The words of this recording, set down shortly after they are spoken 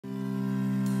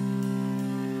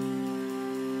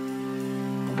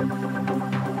Hey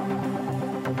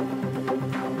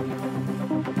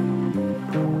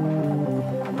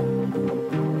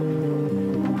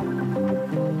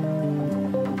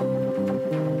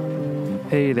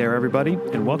there, everybody,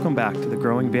 and welcome back to the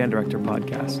Growing Band Director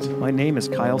podcast. My name is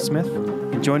Kyle Smith,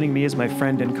 and joining me is my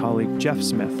friend and colleague, Jeff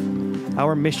Smith.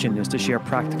 Our mission is to share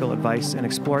practical advice and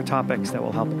explore topics that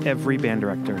will help every band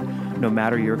director, no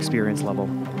matter your experience level,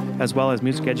 as well as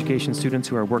music education students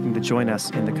who are working to join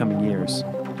us in the coming years.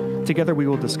 Together, we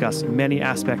will discuss many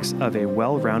aspects of a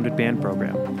well-rounded band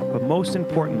program, but most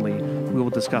importantly, we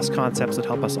will discuss concepts that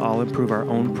help us all improve our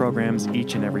own programs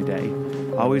each and every day.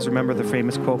 Always remember the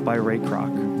famous quote by Ray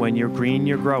Kroc, "When you're green,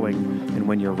 you're growing, and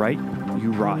when you're right,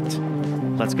 you rot."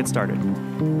 Let's get started.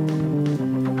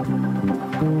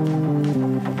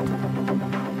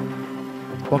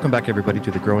 Welcome back, everybody, to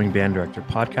the Growing Band Director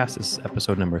podcast. This is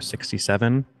episode number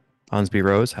 67. Onsby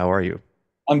Rose, how are you?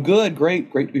 I'm good.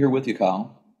 Great to be here with you,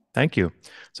 Kyle. Thank you.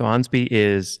 So Onsby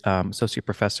is Associate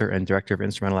Professor and Director of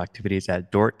Instrumental Activities at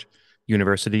Dordt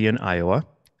University in Iowa.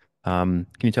 Can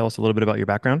you tell us a little bit about your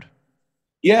background?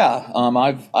 Yeah,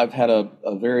 I've had a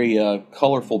very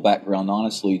colorful background,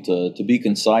 honestly. To be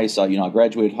concise, I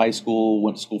graduated high school,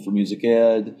 went to school for music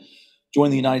ed,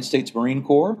 joined the United States Marine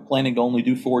Corps, planning to only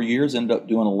do 4 years, ended up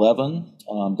doing 11.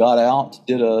 Got out,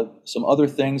 did some other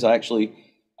things.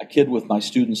 I kid with my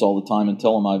students all the time and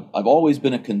tell them I've always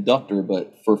been a conductor,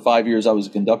 but for 5 years I was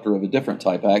a conductor of a different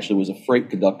type. I actually was a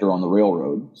freight conductor on the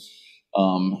railroad.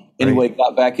 Anyway,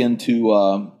 got back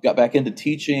into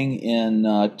teaching in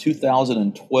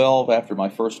 2012 after my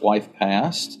first wife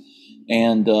passed,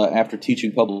 and after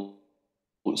teaching public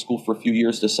school for a few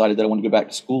years, decided that I wanted to go back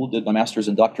to school. Did my master's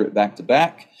and doctorate back to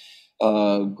back.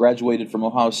 Graduated from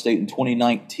Ohio State in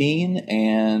 2019,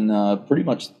 and pretty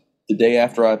much the day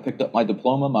after I picked up my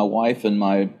diploma, my wife and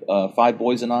my 5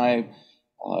 boys and I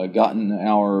got in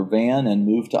our van and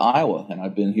moved to Iowa, and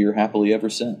I've been here happily ever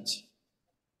since.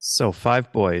 So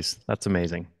 5 boys, that's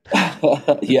amazing.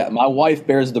 Yeah, my wife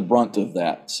bears the brunt of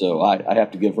that, so I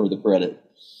have to give her the credit.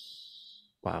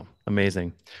 Wow,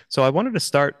 amazing. So I wanted to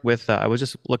start with, I was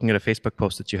just looking at a Facebook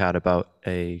post that you had about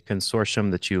a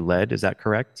consortium that you led. Is that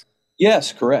correct?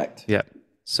 Yes, correct. Yeah.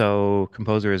 So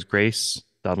composer is Grace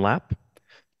Dunlap,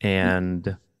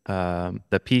 and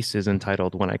the piece is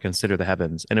entitled "When I Consider the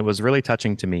Heavens," and it was really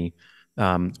touching to me.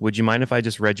 Would you mind if I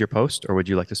just read your post, or would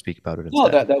you like to speak about it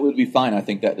instead? No, that would be fine. I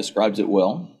think that describes it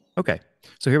well. Okay,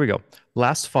 so here we go.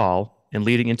 Last fall, and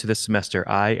leading into this semester,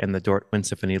 I and the Dordt Wind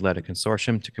Symphony led a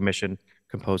consortium to commission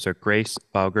composer Grace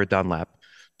Bauger Dunlap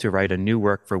to write a new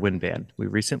work for wind band. We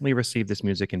recently received this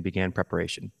music and began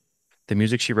preparation. The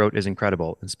music she wrote is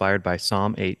incredible, inspired by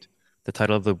Psalm 8. The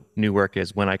title of the new work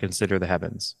is "When I Consider the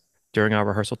Heavens." During our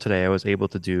rehearsal today, it was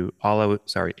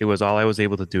all I was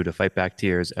able to do to fight back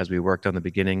tears as we worked on the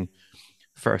beginning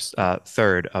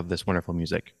third of this wonderful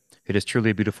music. It is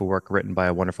truly a beautiful work written by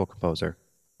a wonderful composer.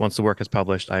 Once the work is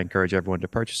published, I encourage everyone to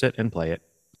purchase it and play it.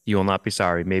 You will not be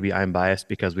sorry. Maybe I'm biased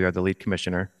because we are the lead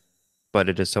commissioner, but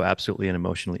it is so absolutely and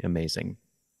emotionally amazing.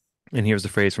 And here's the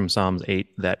phrase from Psalms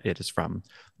 8 that it is from.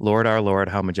 "Lord, our Lord,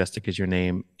 how majestic is your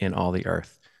name in all the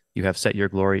earth. You have set your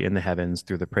glory in the heavens.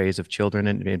 Through the praise of children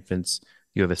and infants,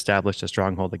 you have established a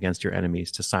stronghold against your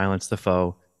enemies to silence the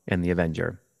foe and the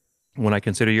avenger. When I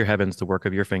consider your heavens, the work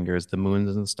of your fingers, the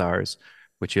moons and the stars,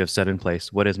 which you have set in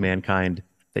place, what is mankind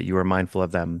that you are mindful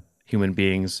of them, human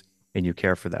beings, and you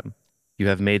care for them? You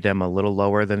have made them a little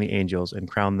lower than the angels and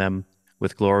crowned them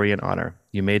with glory and honor.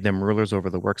 You made them rulers over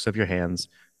the works of your hands.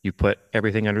 You put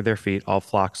everything under their feet, all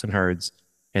flocks and herds,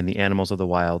 and the animals of the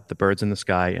wild, the birds in the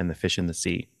sky and the fish in the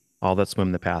sea, all that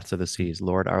swim the paths of the seas.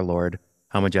 Lord, our Lord,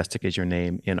 how majestic is your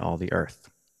name in all the earth."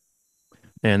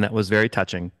 And that was very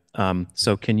touching.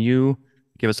 So can you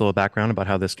give us a little background about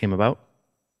how this came about?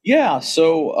 Yeah,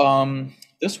 so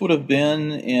this would have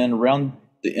been in around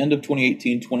the end of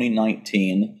 2018,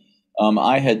 2019.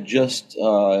 I had just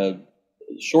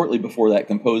shortly before that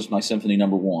composed my Symphony No.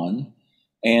 1,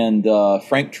 and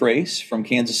Frank Trace from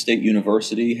Kansas State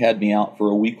University had me out for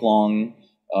a week-long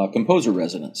composer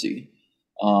residency.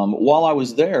 While I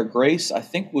was there, Grace, I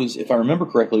think if I remember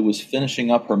correctly, was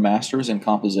finishing up her master's in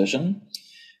composition,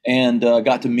 and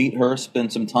got to meet her,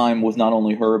 spend some time with not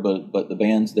only her, but the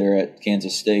bands there at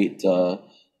Kansas State.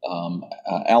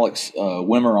 Alex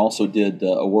Wimmer also did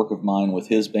a work of mine with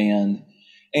his band,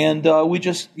 and we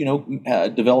just,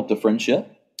 developed a friendship.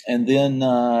 And then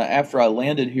after I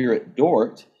landed here at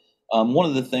Dordt, one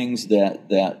of the things that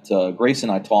Grace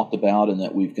and I talked about, and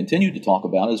that we've continued to talk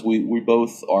about, is we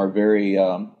both are very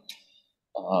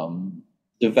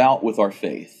devout with our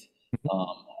faith.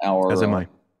 As am I.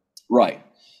 Right.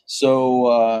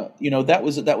 So that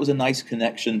was a nice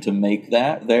connection to make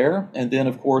that there. And then,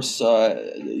 of course,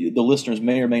 the listeners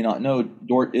may or may not know,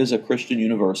 Dort is a Christian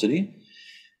university.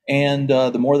 And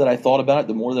the more that I thought about it,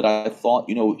 the more that I thought,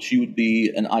 she would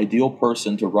be an ideal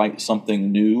person to write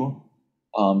something new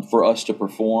for us to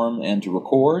perform and to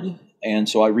record. And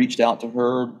so I reached out to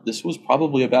her. This was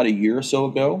probably about a year or so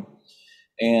ago.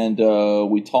 And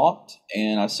we talked,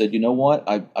 and I said, you know what?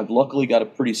 I've luckily got a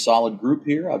pretty solid group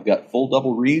here. I've got full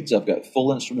double reeds. I've got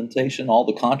full instrumentation, all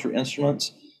the contra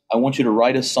instruments. I want you to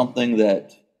write us something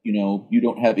that, you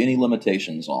don't have any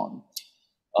limitations on.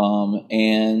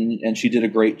 And she did a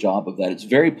great job of that. It's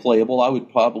very playable. I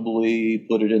would probably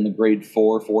put it in the grade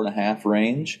 4.5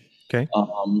 range. Okay.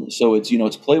 So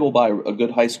it's playable by a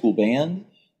good high school band.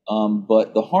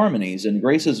 But the harmonies and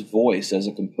Grace's voice as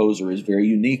a composer is very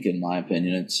unique, in my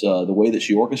opinion. It's the way that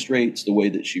she orchestrates, the way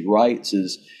that she writes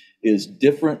is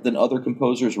different than other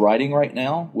composers writing right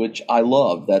now, which I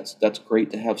love. That's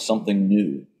great to have something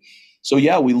new. So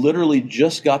yeah, we literally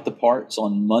just got the parts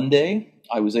on Monday.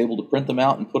 I was able to print them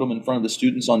out and put them in front of the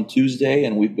students on Tuesday,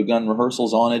 and we've begun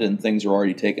rehearsals on it, and things are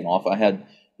already taken off. I had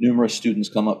numerous students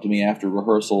come up to me after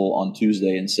rehearsal on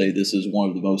Tuesday and say this is one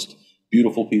of the most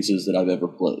beautiful pieces that I've ever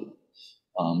played.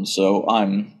 So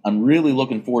I'm really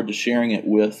looking forward to sharing it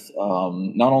with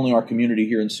not only our community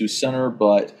here in Sioux Center,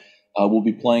 but we'll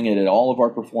be playing it at all of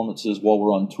our performances while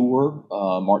we're on tour,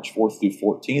 March 4th through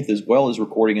 14th, as well as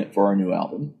recording it for our new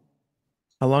album.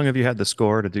 How long have you had the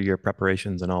score to do your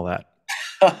preparations and all that?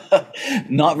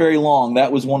 Not very long.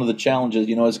 That was one of the challenges.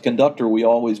 As a conductor, we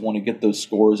always want to get those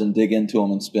scores and dig into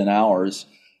them and spend hours.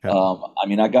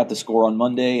 Okay. I got the score on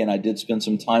Monday, and I did spend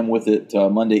some time with it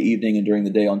Monday evening and during the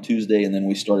day on Tuesday, and then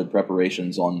we started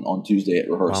preparations on Tuesday at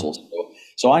rehearsals. Wow.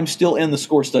 So I'm still in the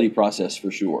score study process for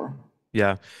sure.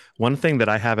 Yeah. One thing that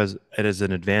I have as it is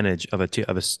an advantage of a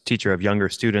teacher of younger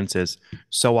students is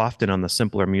so often on the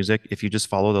simpler music, if you just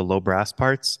follow the low brass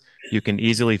parts, you can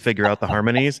easily figure out the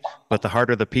harmonies. But the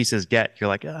harder the pieces get, you're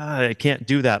like, I can't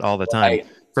do that all the time. Right.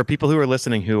 For people who are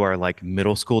listening who are like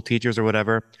middle school teachers or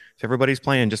whatever, if everybody's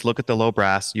playing, just look at the low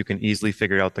brass. You can easily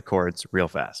figure out the chords real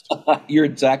fast. You're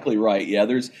exactly right. Yeah,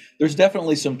 there's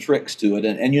definitely some tricks to it.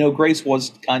 And Grace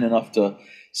was kind enough to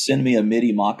send me a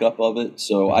MIDI mock-up of it.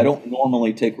 So I don't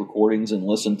normally take recordings and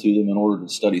listen to them in order to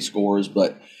study scores,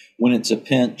 but when it's a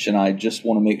pinch and I just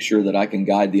want to make sure that I can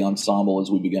guide the ensemble as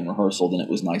we begin rehearsal, then it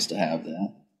was nice to have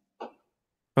that.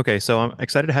 Okay, so I'm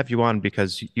excited to have you on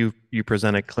because you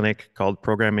present a clinic called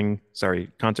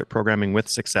Concert Programming with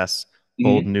Success,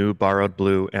 Old, Mhm. New, Borrowed,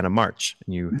 Blue, and a March.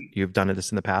 And you've done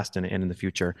this in the past and in the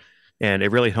future. And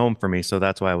it really home for me. So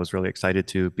that's why I was really excited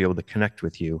to be able to connect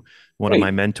with you. One of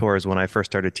my Great. mentors, when I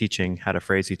first started teaching, had a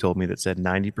phrase he told me that said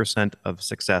 90% of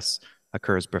success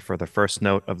occurs before the first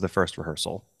note of the first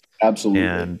rehearsal. Absolutely.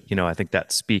 And, I think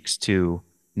that speaks to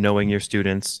knowing your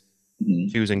students,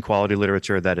 Mhm. choosing quality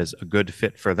literature that is a good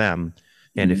fit for them.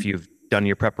 And if Mhm. you've done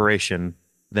your preparation,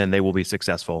 then they will be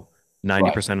successful. Right.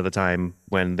 90% of the time,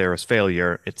 when there is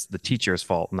failure, it's the teacher's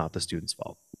fault, not the student's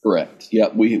fault. Correct. Yeah,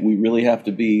 we really have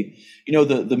to be,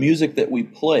 the music that we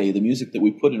play, the music that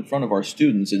we put in front of our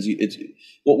students it's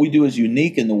what we do is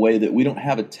unique in the way that we don't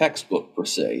have a textbook per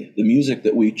se. The music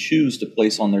that we choose to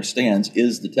place on their stands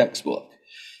is the textbook.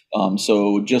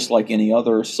 So just like any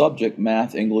other subject,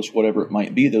 math, English, whatever it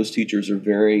might be, those teachers are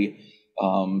very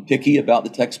picky about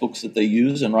the textbooks that they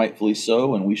use, and rightfully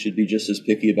so. And we should be just as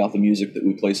picky about the music that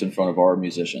we place in front of our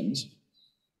musicians.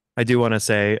 I do want to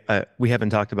say we haven't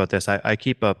talked about this. I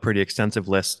keep a pretty extensive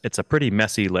list. It's a pretty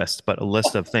messy list, but a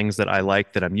list of things that I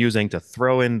like that I'm using to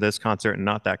throw in this concert and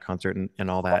not that concert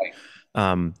and all that.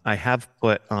 Right. I have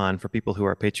put on for people who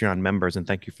are Patreon members, and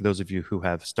thank you for those of you who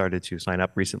have started to sign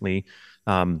up recently.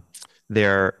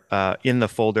 They're in the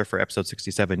folder for episode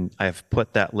 67. I have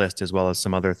put that list as well as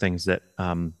some other things that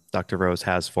Dr. Rose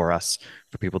has for us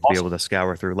for people to be able Awesome. to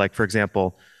scour through. Like, for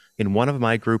example, in one of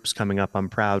my groups coming up, I'm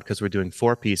proud because we're doing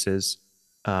 4 pieces.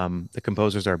 The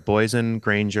composers are Boysen,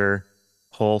 Granger,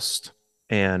 Holst,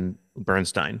 and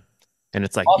Bernstein. And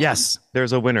it's like, Awesome. yes,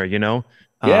 there's a winner. Yeah,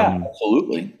 Um,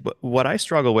 absolutely. but what I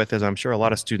struggle with is I'm sure a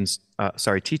lot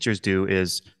of teachers do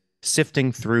is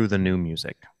sifting through the new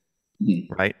music, Mhm.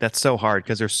 right? That's so hard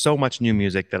because there's so much new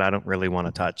music that I don't really want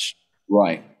to touch.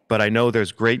 Right. But I know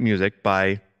there's great music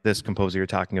by this composer you're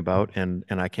talking about, and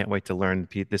I can't wait to learn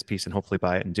this piece and hopefully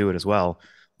buy it and do it as well.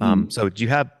 Mhm. So do you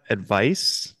have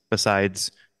advice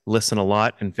besides listen a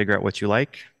lot and figure out what you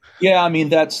like? Yeah,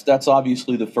 that's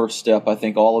obviously the first step. I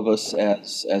think all of us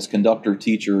as conductor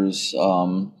teachers,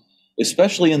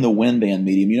 especially in the wind band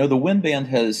medium, the wind band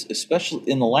has, especially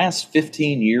in the last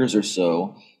 15 years or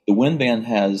so, the wind band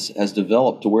has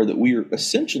developed to where that we are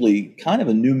essentially kind of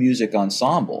a new music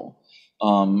ensemble.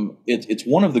 It's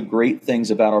one of the great things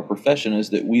about our profession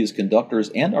is that we as conductors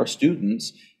and our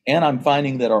students, and I'm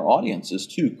finding that our audiences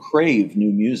too, crave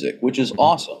new music, which is Mhm.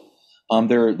 awesome.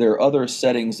 There are other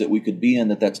settings that we could be in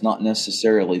that's not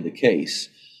necessarily the case.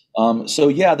 So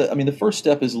yeah, I mean, the first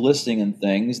step is listening and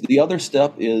things. The other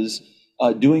step is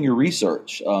doing your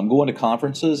research, going to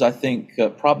conferences. I think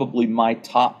probably my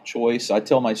top choice. I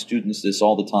tell my students this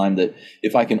all the time that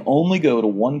if I can only go to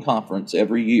one conference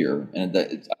every year, and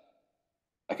that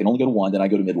I can only go to one, then I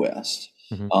go to Midwest.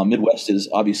 Mhm. Midwest is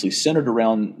obviously centered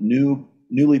around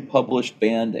newly published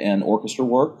band and orchestra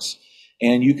works,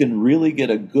 and you can really get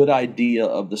a good idea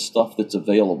of the stuff that's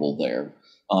available there.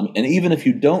 And even if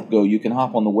you don't go, you can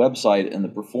hop on the website and the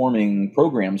performing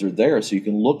programs are there, so you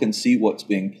can look and see what's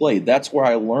being played. That's where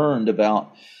I learned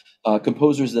about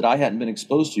composers that I hadn't been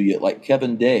exposed to yet, like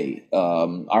Kevin Day. I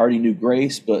already knew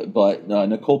Grace, but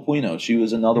Nicole Puino, she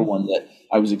was another Mhm. one that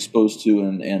I was exposed to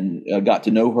and got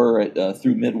to know her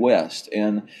through Midwest,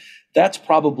 and that's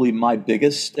probably my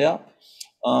biggest step.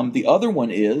 The other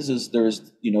one is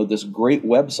there's this great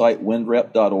website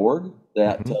windrep.org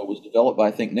that Mhm. was developed by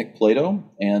I think Nick Plato,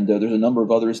 and there's a number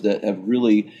of others that have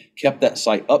really kept that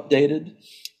site updated.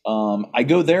 I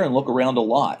go there and look around a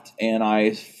lot, and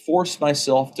I force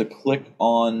myself to click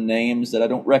on names that I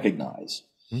don't recognize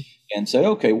Mhm. and say,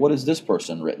 okay, what has this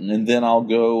person written? And then I'll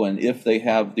go, and if they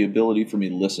have the ability for me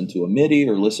to listen to a MIDI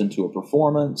or listen to a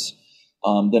performance,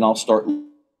 then I'll start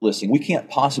listening. We can't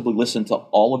possibly listen to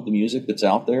all of the music that's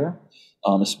out there,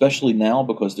 especially now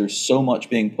because there's so much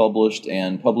being published,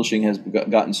 and publishing has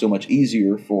gotten so much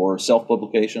easier for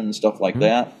self-publication and stuff like Mhm.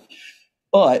 that.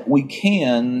 But we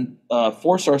can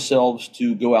force ourselves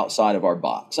to go outside of our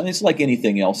box. I mean, it's like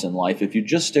anything else in life. If you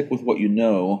just stick with what you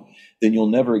know, then you'll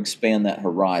never expand that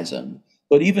horizon.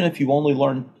 But even if you only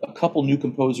learn a couple new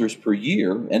composers per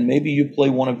year, and maybe you play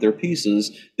one of their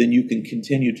pieces, then you can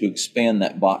continue to expand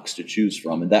that box to choose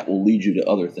from, and that will lead you to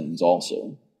other things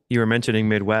also. You were mentioning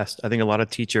Midwest. I think a lot of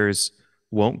teachers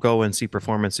won't go and see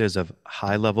performances of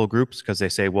high level groups because they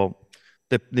say, well,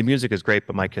 the music is great,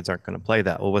 but my kids aren't going to play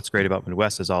that. Well, what's great about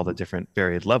Midwest is all the different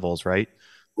varied levels, right?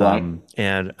 Right?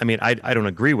 And I mean, I don't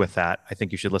agree with that. I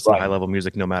think you should listen to high Right. level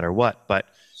music no matter what. But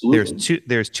Absolutely.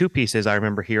 there's two pieces I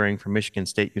remember hearing from Michigan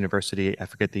State University. I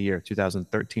forget the year,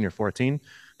 2013 or 14,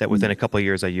 that within a Mm. couple of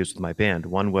years I used with my band.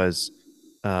 One was,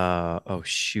 oh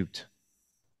shoot,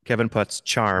 Kevin Putt's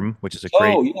Charm, which is a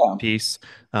great Oh, yeah. piece.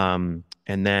 And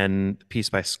then the piece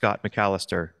by Scott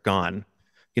McAllister, Gone.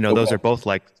 You know, those are Okay. both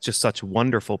like just such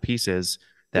wonderful pieces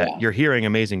that Yeah. you're hearing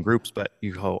amazing groups, but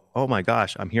you go, oh my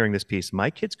gosh, I'm hearing this piece. My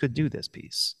kids could do this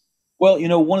piece. Well,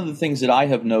 one of the things that I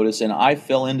have noticed, and I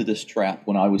fell into this trap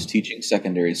when I was teaching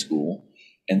secondary school,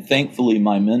 and thankfully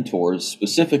my mentors,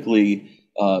 specifically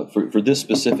for this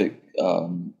specific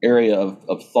area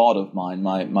of thought of mine,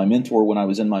 my mentor when I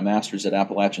was in my master's at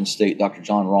Appalachian State, Dr.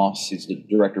 John Ross, he's the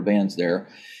director of bands there,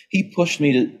 he pushed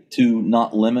me to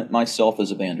not limit myself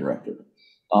as a band director.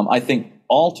 I think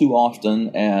all too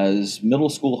often as middle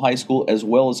school, high school, as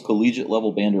well as collegiate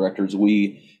level band directors,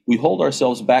 we hold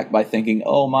ourselves back by thinking,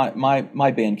 oh,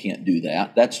 my band can't do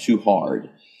that. That's too hard.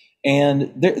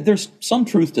 And there's some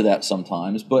truth to that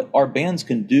sometimes, but our bands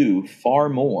can do far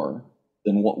more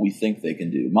than what we think they can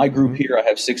do. My group Mhm. here, I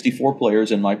have 64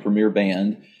 players in my premier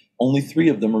band. Only 3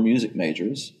 of them are music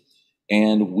majors.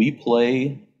 And we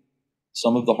play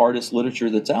some of the hardest literature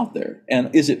that's out there. And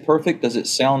is it perfect? Does it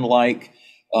sound like,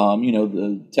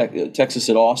 the Texas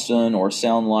at Austin or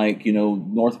sound like,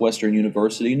 Northwestern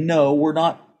University? No, we're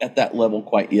not at that level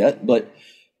quite yet, but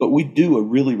we do a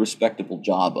really respectable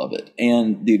job of it.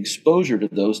 And the exposure to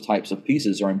those types of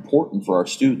pieces are important for our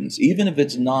students, even if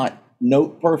it's not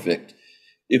note perfect.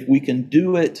 If we can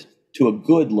do it to a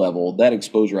good level, that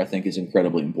exposure I think is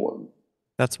incredibly important.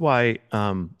 That's why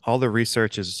all the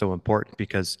research is so important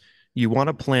because you want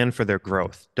to plan for their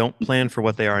growth. Don't plan for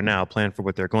what they are now, plan for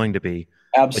what they're going to be.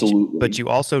 But Absolutely. you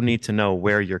also need to know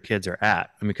where your kids are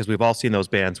at. I mean, because we've all seen those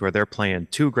bands where they're playing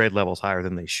 2 grade levels higher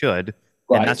than they should,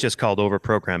 and that's Right. just called over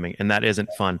programming, and that isn't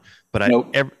fun. But Nope.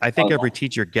 I Not think at every all.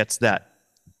 teacher gets that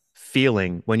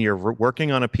feeling when you're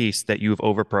working on a piece that you've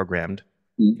over programmed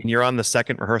Mm. and you're on the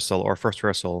second rehearsal or first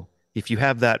rehearsal, if you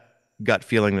have that gut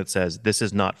feeling that says this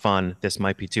is not fun, this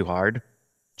might be too hard,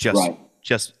 just Right.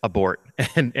 just abort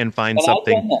and find And I've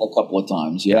something. done that a couple of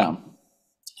times. Yeah. Yeah.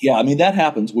 Yeah. I mean, that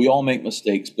happens. We all make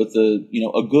mistakes, but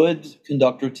a good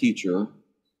conductor teacher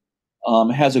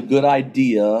has a good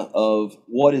idea of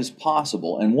what is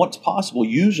possible. And what's possible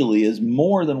usually is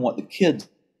more than what the kids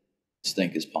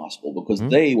think is possible, because Mm-hmm.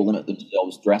 they will limit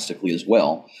themselves drastically as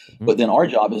well. Mm-hmm. But then our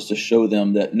job is to show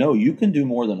them that no, you can do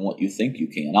more than what you think you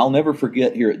can. I'll never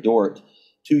forget here at Dort,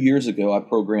 2 years ago, I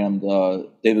programmed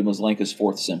David Maslenka's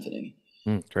Fourth Symphony.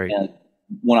 Great. And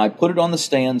when I put it on the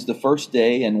stands the first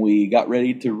day and we got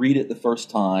ready to read it the first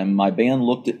time, my band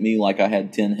looked at me like I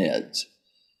had 10 heads.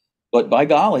 But by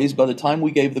gollies, by the time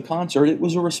we gave the concert, it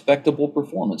was a respectable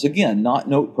performance. Again, not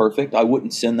note perfect. I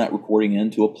wouldn't send that recording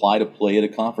in to apply to play at a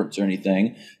conference or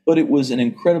anything, but it was an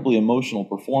incredibly emotional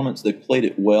performance. They played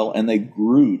it well, and they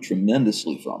grew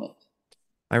tremendously from it.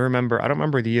 I don't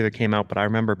remember the year that came out, but I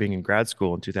remember being in grad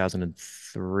school in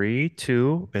 2003,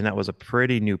 two, and that was a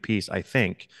pretty new piece, I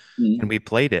think. And Mhm. we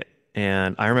played it.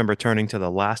 And I remember turning to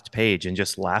the last page and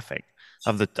just laughing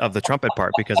of the trumpet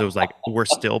part because it was like we're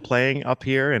still playing up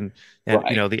here and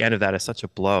Right. the end of that is such a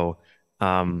blow.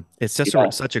 It's just Yeah.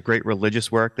 such a great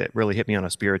religious work that really hit me on a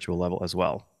spiritual level as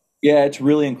well. Yeah, it's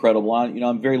really incredible.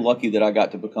 I'm very lucky that I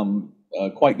got to become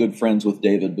quite good friends with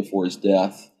David before his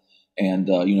death, and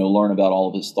learn about all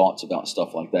of his thoughts about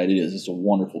stuff like that. It's a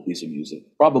wonderful piece of music.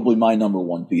 Probably my number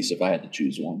one piece if I had to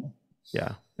choose one.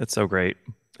 Yeah, it's so great.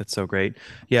 It's so great.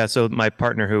 Yeah, so my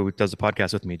partner who does the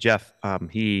podcast with me, Jeff,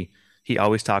 he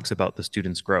always talks about the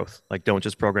students' growth. Like, don't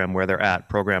just program where they're at,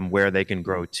 program where they can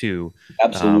grow to.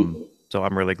 Absolutely. So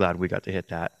I'm really glad we got to hit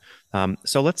that.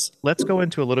 So let's go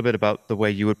into a little bit about the way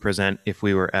you would present if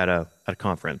we were at a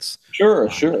conference. Sure, Um,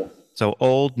 sure. so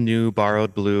old, new,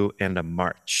 borrowed, blue, and a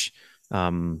march.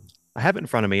 Um, I have it in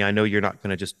front of me. I know you're not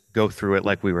going to just go through it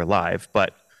like we were live,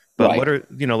 but what Right.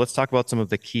 are, let's talk about some of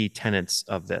the key tenets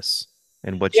of this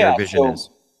and what your Yeah. vision is.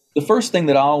 So the first thing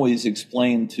that I always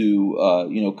explain to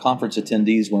conference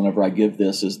attendees whenever I give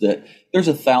this is that there's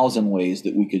 1,000 ways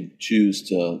that we could choose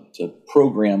to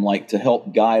program, like to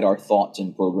help guide our thoughts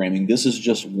in programming. This is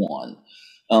just one.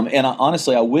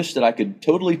 Honestly, I wish that I could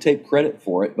totally take credit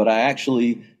for it, but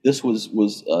this was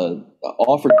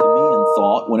offered to me in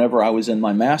thought whenever I was in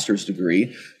my master's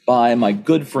degree by my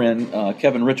good friend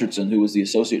Kevin Richardson, who was the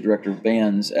associate director of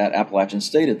bands at Appalachian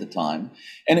State at the time.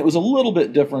 And it was a little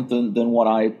bit different than what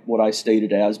I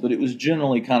stated as, but it was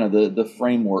generally kind of the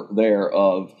framework there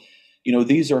of,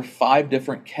 these are 5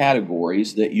 different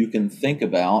categories that you can think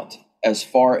about as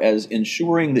far as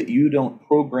ensuring that you don't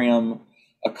program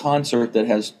a concert that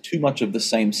has too much of the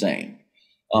same.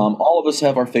 All of us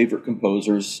have our favorite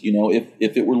composers.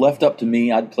 If it were left up to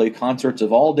me, I'd play concerts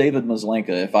of all David Maslenka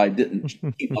if I didn't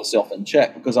keep myself in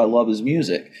check because I love his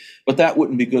music. But that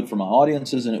wouldn't be good for my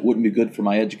audiences, and it wouldn't be good for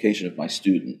my education of my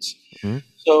students. Mhm.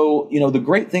 So, the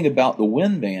great thing about the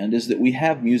Wind Band is that we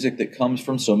have music that comes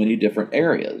from so many different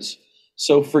areas.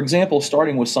 So, for example,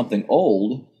 starting with something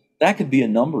old, that could be a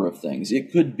number of things.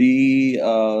 It could be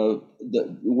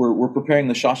we're preparing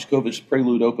the Shostakovich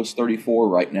Prelude Opus 34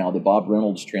 right now, the Bob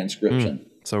Reynolds Mm, transcription.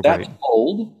 so That's great.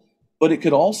 old, but it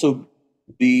could also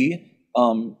be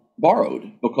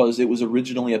borrowed because it was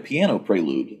originally a piano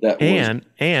prelude that was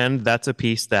And that's a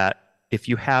piece that if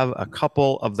you have a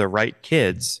couple of the right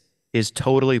kids is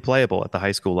totally playable at the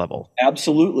high school level.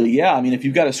 absolutely, yeah. I mean, if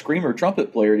you've got a screamer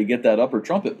trumpet player to get that upper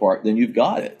trumpet part, then you've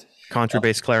got it.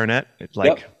 Contrabass clarinet,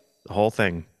 like Yep. the whole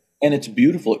thing. And it's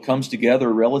beautiful. It comes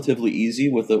together relatively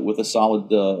easy with a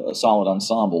solid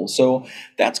ensemble. So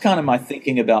that's kind of my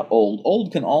thinking about old.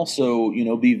 Old can also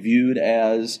be viewed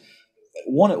as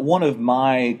one of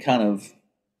my kind of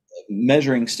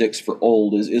measuring sticks for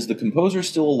old is the composer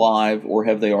still alive or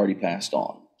have they already passed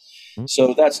on? Mm,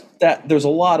 So there's a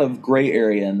lot of gray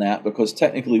area in that because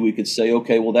technically we could say,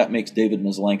 okay, well, that makes David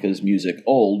Maslenka's music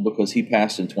old because he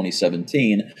passed in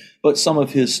 2017. But some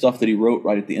of his stuff that he wrote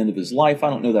right at the end of his life, I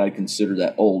don't know that I'd consider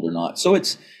that old or not. So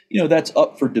it's, that's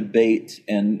up for debate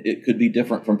and it could be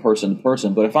different from person to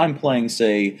person. But if I'm playing,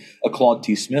 say, a Claude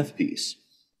T. Smith piece,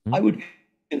 mm. I would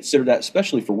consider that,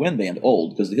 especially for wind band,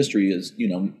 old because the history is,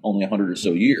 only 100 or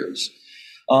so years.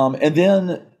 And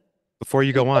then, Before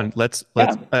you go on, let's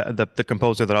yeah, the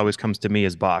composer that always comes to me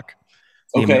is Bach.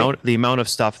 okay, The amount of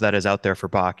stuff that is out there for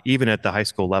Bach, even at the high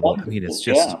school level. I mean,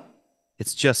 wonderful, yeah.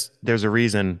 it's just there's a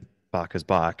reason Bach is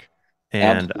Bach.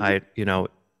 And Absolutely.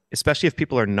 especially if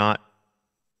people are not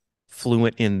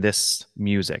fluent in this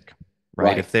music,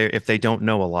 right? Right. If they don't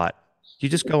know a lot, you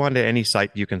just go onto any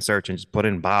site you can search and just put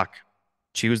in Bach,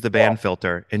 choose the Yeah. band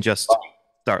filter, and just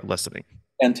start listening.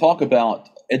 And talk about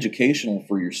educational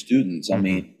for your students. I Hmm.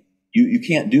 mean, you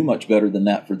can't do much better than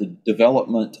that for the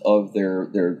development of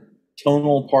their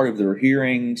tonal part of their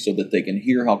hearing so that they can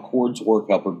hear how chords work,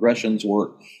 how progressions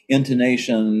work,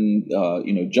 intonation,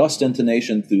 just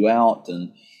intonation throughout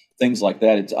and things like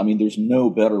that. I mean, there's no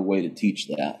better way to teach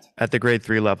that. At the grade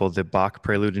 3 level, the Bach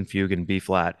Prelude and Fugue in B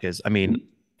flat is, I mean,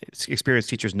 experienced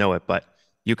teachers know it, but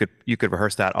you could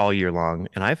rehearse that all year long.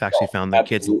 And I've actually Oh, found that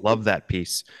kids absolutely. love that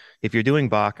piece. If you're doing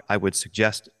Bach, I would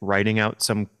suggest writing out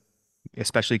some,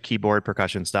 especially keyboard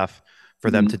percussion stuff, for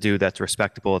them Mhm. to do that's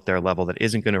respectable at their level, that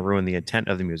isn't going to ruin the intent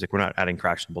of the music. We're not adding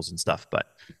crash cymbals and stuff, but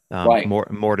Right.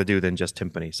 more to do than just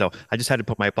timpani. So I just had to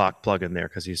put my Bach plug in there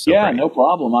because he's so Yeah, great. no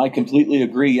problem. I completely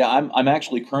agree. Yeah, I'm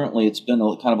actually currently, it's been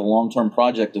a kind of a long-term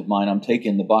project of mine. I'm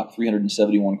taking the Bach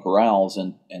 371 chorales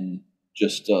and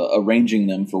just arranging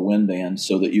them for wind bands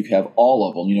so that you have all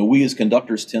of them. You know, we as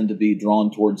conductors tend to be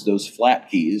drawn towards those flat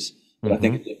keys, but I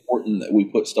think Hmm. it's important that we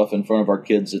put stuff in front of our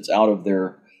kids that's out of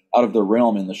their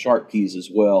realm in the sharp keys as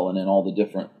well, and in all the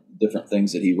different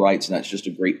things that he writes. And that's just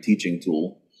a great teaching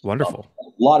tool. Wonderful.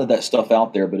 A lot of that stuff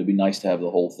out there, but it'd be nice to have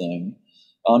the whole thing.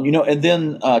 And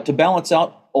then to balance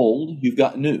out old, you've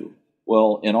got new.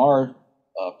 Well, in our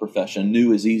profession,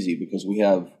 new is easy because we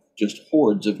have just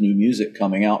hordes of new music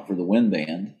coming out for the wind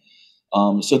band.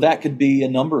 So that could be a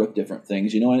number of different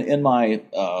things. In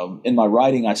my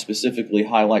writing, I specifically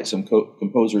highlight some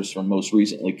composers from most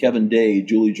recently: Kevin Day,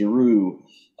 Julie Giroux,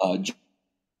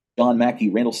 John Mackey,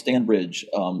 Randall Stanbridge.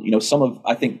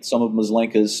 I think some of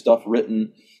Maslenka's stuff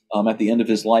written at the end of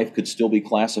his life could still be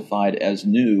classified as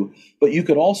new. But you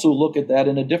could also look at that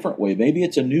in a different way. Maybe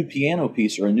it's a new piano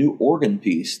piece or a new organ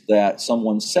piece that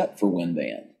someone set for wind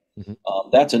band. Hmm.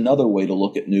 That's another way to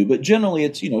look at new. But generally,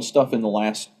 it's stuff in the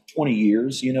last 20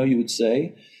 years. You would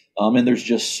say. And there's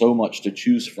just so much to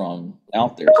choose from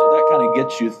out there. So that kind of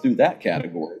gets you through that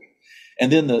category.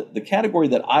 And then the category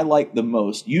that I like the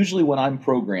most, usually when I'm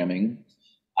programming,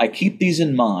 I keep these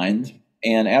in mind.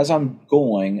 And as I'm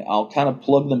going, I'll kind of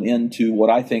plug them into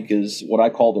what I think is what I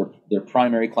call their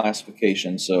primary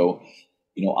classification. So,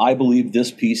 I believe this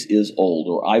piece is old,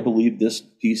 or I believe this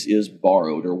piece is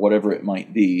borrowed, or whatever it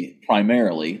might be,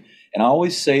 primarily. And I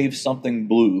always save something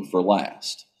blue for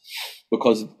last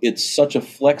because it's such a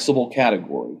flexible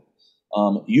category.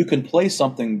 You can play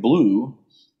something blue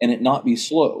and it not be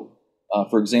slow.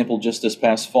 For example, just this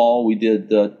past fall, we did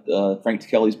Frank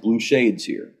Kelly's Blue Shades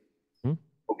here.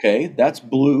 Okay, that's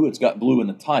blue. It's got blue in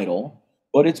the title,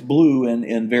 but it's blue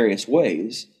in various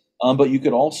ways. But you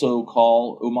could also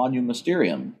call Humanium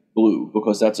Mysterium blue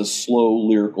because that's a slow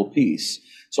lyrical piece.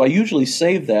 So I usually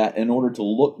save that in order to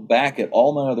look back at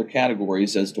all my other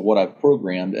categories as to what I've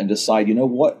programmed and decide,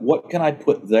 what can I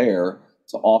put there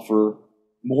to offer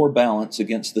more balance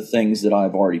against the things that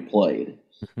I've already played.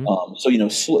 Hmm.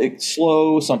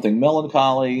 Slow, something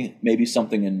melancholy, maybe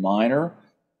something in minor,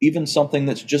 even something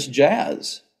that's just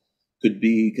jazz could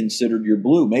be considered your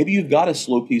blue. Maybe you've got a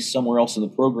slow piece somewhere else in the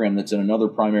program that's in another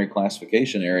primary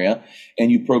classification area,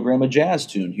 and you program a jazz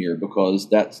tune here because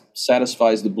that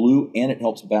satisfies the blue and it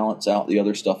helps balance out the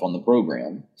other stuff on the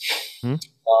program. Hmm.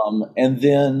 And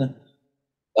then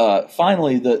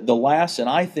finally, the last and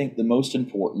I think the most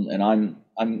important, and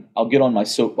I'll get on my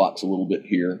soapbox a little bit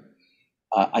here.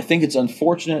 I think it's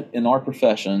unfortunate in our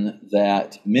profession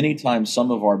that many times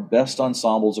some of our best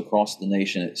ensembles across the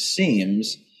nation, it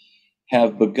seems,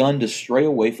 have begun to stray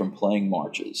away from playing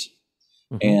marches.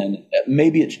 Hmm. And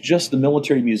maybe it's just the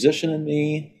military musician in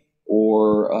me,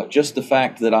 or just the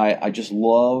fact that I just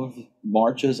love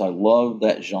marches. I love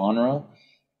that genre.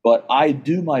 But I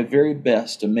do my very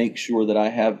best to make sure that I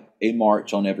have a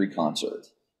march on every concert.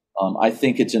 I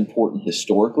think it's important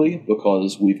historically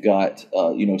because we've got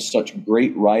such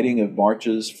great writing of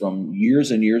marches from years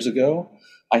and years ago.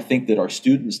 I think that our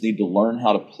students need to learn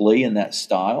how to play in that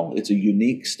style. It's a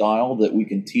unique style that we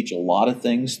can teach a lot of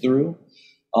things through.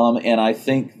 And I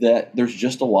think that there's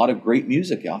just a lot of great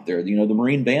music out there. The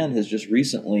Marine Band has just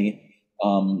recently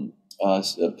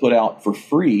put out for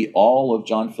free all of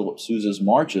John Philip Sousa's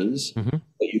marches. Hmm.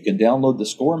 That you can download the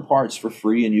score and parts for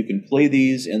free, and you can play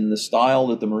these in the style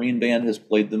that the Marine Band has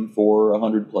played them for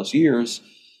 100+ years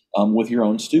with your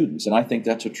own students. And I think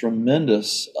that's a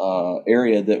tremendous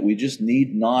area that we just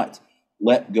need not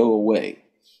let go away.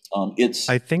 It's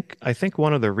I think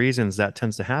one of the reasons that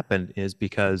tends to happen is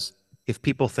because if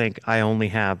people think I only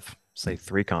have, say,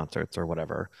 three concerts or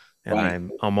whatever, and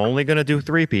right. I'm only going to do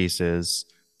three pieces,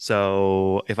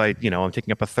 so if I'm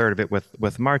taking up a third of it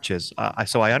with marches,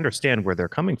 so I understand where they're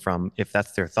coming from if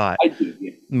that's their thought. I do.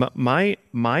 Yeah.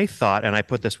 My thought, and I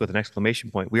put this with an exclamation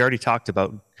point. We already talked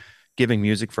about giving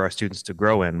music for our students to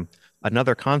grow in.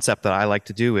 Another concept that I like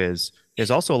to do is there's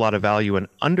also a lot of value in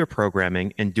under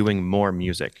programming and doing more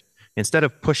music instead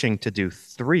of pushing to do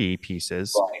three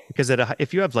pieces. Right. Because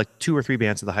if you have like two or three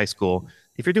bands at the high school,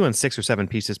 if you're doing six or seven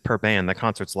pieces per band, the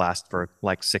concerts last for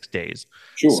like 6 days.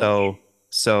 Sure.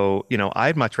 So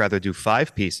I'd much rather do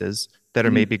five pieces that are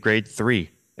Mhm. maybe grade three,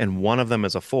 and one of them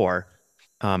is a four,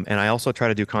 And I also try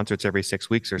to do concerts every 6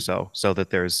 weeks or so, so that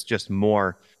there's just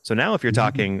more. So now, if you're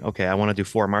talking, okay, I want to do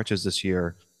 4 marches this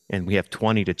year, and we have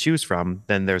 20 to choose from,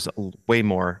 then there's way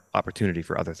more opportunity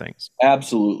for other things.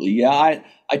 Absolutely. Yeah,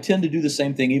 I tend to do the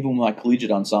same thing even with my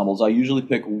collegiate ensembles. I usually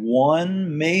pick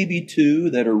one, maybe two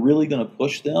that are really going to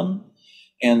push them.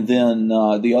 And then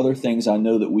the other things I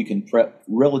know that we can prep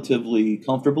relatively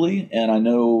comfortably. And I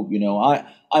know,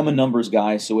 I'm a numbers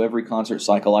guy. So every concert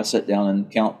cycle, I sit down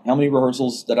and count how many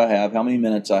rehearsals that I have, how many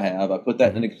minutes I have. I put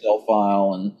that in Hmm. an Excel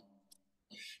file. And,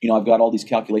 I've got all these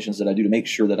calculations that I do to make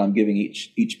sure that I'm giving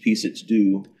each piece its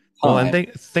due Well, and time.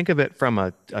 think of it from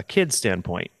a kid's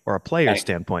standpoint or a player's Right.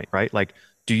 standpoint, right? Like,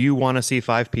 do you want to see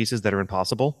 5 pieces that are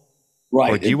impossible? Or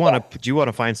Right. do you want Exactly.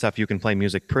 to find stuff you can play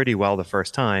music pretty well the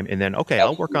first time, and then, okay,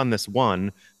 I'll work Absolutely. on this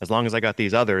one as long as I got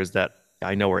these others that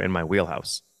I know are in my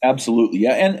wheelhouse. Absolutely,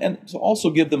 yeah, and to also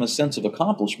give them a sense of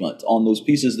accomplishment on those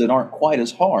pieces that aren't quite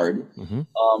as hard, Hmm.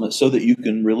 so that you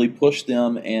can really push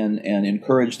them and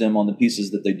encourage them on the pieces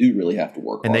that they do really have to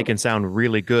work And they hard on. can sound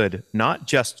really good, not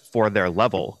just for their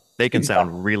level. They can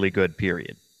Exactly. sound really good,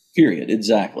 period. Period.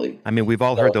 Exactly. I mean, we've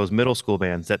all heard So, those middle school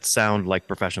bands that sound like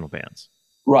professional bands.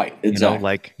 right. Exactly.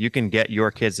 Like you can get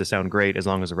your kids to sound great as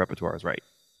long as the repertoire is right.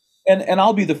 And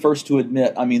I'll be the first to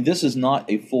admit, I mean, this is not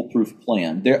a foolproof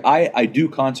plan. I do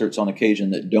concerts on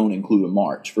occasion that don't include a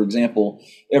march. For example,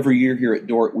 every year here at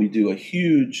Dort, we do a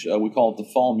huge, we call it the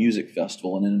Fall Music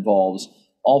Festival, and it involves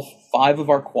all five of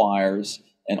our choirs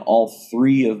and all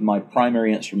three of my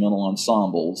primary instrumental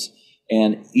ensembles.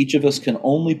 And each of us can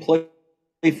only play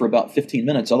for about 15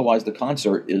 minutes. Otherwise, the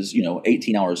concert is,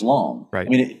 18 hours long. I Right.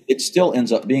 mean, it still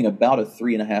ends up being about a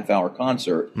 3.5 hour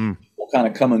concert. Mm. Will kind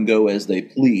of come and go as they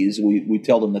please. We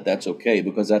tell them that that's okay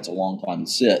because that's a long time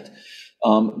to sit.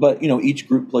 But each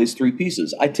group plays three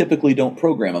pieces. I typically don't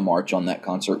program a march on that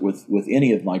concert with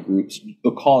any of my groups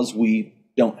because we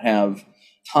don't have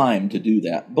time to do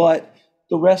that. But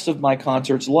the rest of my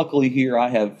concerts, luckily here I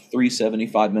have three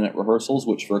 75-minute rehearsals,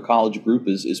 which for a college group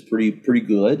is pretty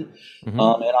good. Hmm.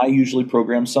 And I usually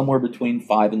program somewhere between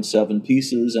 5 and 7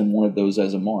 pieces, and one of those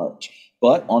as a march.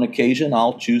 But on occasion,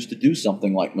 I'll choose to do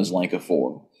something like Mazlanka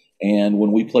 4. And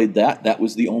when we played that, that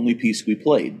was the only piece we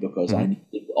played because I Hmm.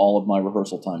 needed all of my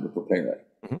rehearsal time to prepare it.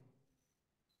 Hmm.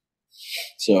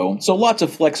 So lots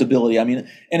of flexibility. I mean,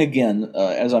 and again,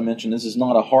 as I mentioned, this is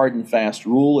not a hard and fast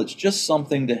rule. It's just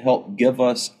something to help give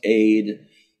us aid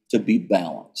to be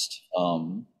balanced.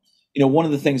 One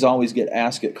of the things I always get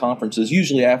asked at conferences,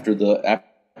 usually after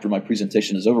my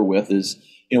presentation is over with, is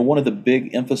one of the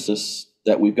big emphasis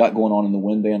that we've got going on in the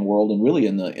wind band world and really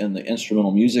in the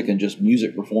instrumental music and just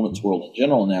music performance world in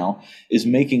general now is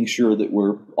making sure that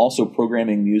we're also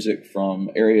programming music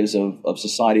from areas of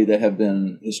society that have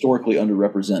been historically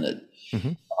underrepresented. Hmm.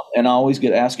 And I always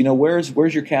get asked,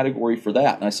 where's your category for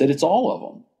that? And I said, it's all of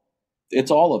them. It's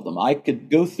all of them. I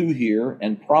could go through here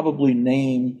and probably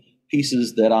name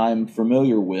pieces that I'm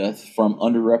familiar with from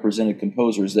underrepresented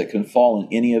composers that can fall in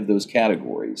any of those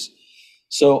categories.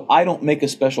 So I don't make a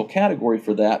special category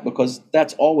for that because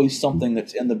that's always something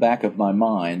that's in the back of my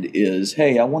mind is,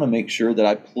 hey, I want to make sure that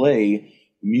I play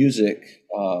music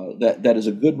that is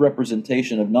a good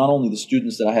representation of not only the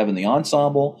students that I have in the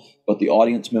ensemble, but the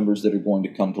audience members that are going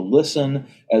to come to listen,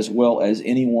 as well as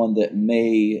anyone that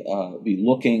may be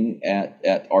looking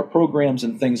at our programs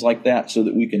and things like that, so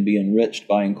that we can be enriched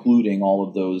by including all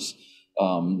of those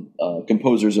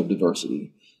composers of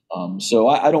diversity. So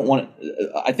I don't want.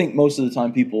 I think most of the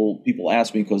time people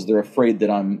ask me because they're afraid that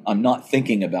I'm not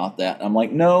thinking about that. And I'm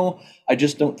like, no, I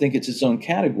just don't think it's its own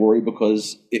category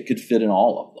because it could fit in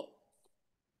all of them.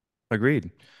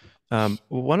 Agreed.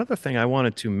 One other thing I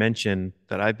wanted to mention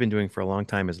that I've been doing for a long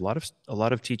time is a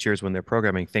lot of teachers when they're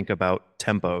programming think about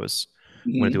tempos.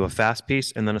 I'm going to do a Hmm. fast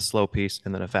piece and then a slow piece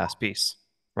and then a fast piece.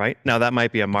 Right now, that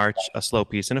might be a march, a slow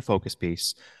piece, and a focus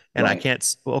piece. And I Right.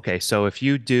 can't. Okay, so if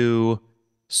you do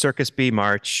Circus B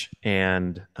March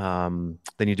and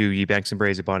then you do Ye Banks and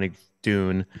Braes Bonnie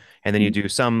Dune, and then you do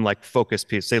some like focus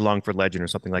piece, say Longford Legend or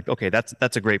something like. Okay, that's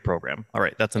a great program. All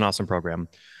right, that's an awesome program.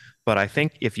 But I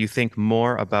think if you think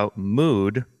more about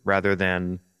mood rather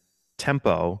than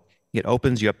tempo, it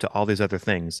opens you up to all these other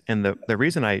things. And the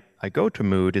reason I go to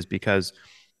mood is because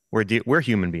we're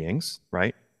human beings,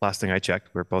 right? Last thing I checked,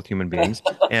 we're both human beings,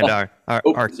 and Oh,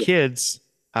 our kids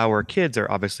are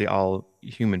obviously all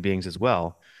human beings as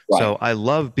well. right. So I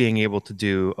love being able to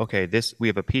do, okay, this we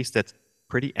have a piece that's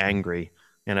pretty angry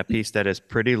and a piece that is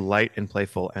pretty light and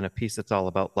playful and a piece that's all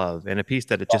about love and a piece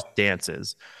that it just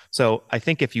dances. So I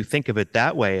think if you think of it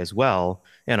that way as well,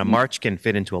 and a Mhm. march can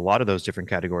fit into a lot of those different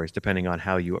categories depending on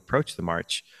how you approach the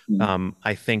march. Mhm.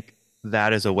 I think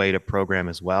that is a way to program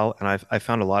as well. And I've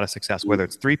found a lot of success, whether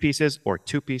it's three pieces or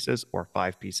two pieces or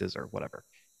five pieces or whatever.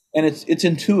 And it's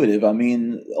intuitive. I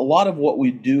mean, a lot of what we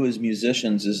do as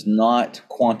musicians is not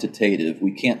quantitative.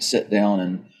 We can't sit down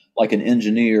and, like an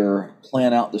engineer,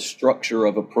 plan out the structure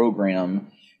of a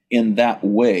program in that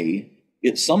way.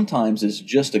 It sometimes is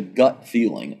just a gut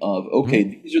feeling of, okay,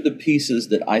 Mm-hmm. these are the pieces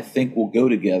that I think will go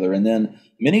together. And then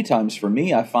many times for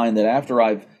me, I find that after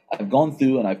I've gone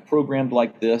through and I've programmed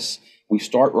like this, we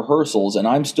start rehearsals and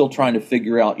I'm still trying to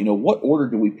figure out, what order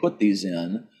do we put these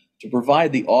in to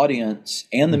provide the audience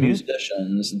and the Mm-hmm.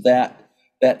 musicians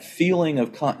that feeling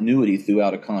of continuity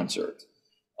throughout a concert,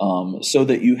 so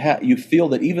that you feel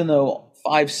that even though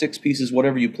five, six pieces,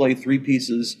 whatever you play, three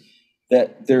pieces,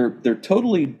 that they're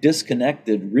totally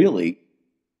disconnected. Really,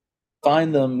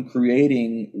 find them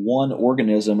creating one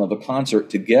organism of a concert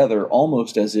together,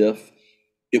 almost as if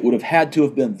it would have had to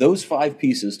have been those five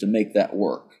pieces to make that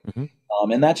work. Mm-hmm.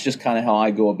 And that's just kind of how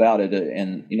I go about it.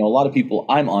 And, a lot of people,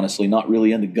 I'm honestly not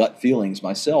really into gut feelings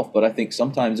myself, but I think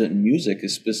sometimes in music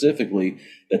is specifically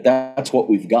that's what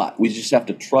we've got. We just have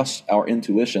to trust our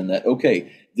intuition that,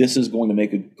 okay, this is going to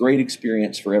make a great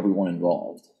experience for everyone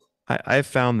involved. I've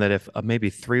found that if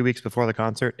maybe 3 weeks before the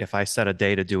concert, if I set a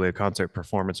day to do a concert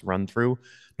performance run through,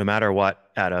 no matter what,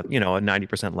 at a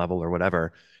 90% level or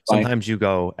whatever, Right. sometimes you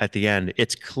go at the end,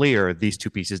 it's clear these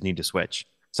two pieces need to switch.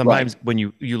 Right. Sometimes when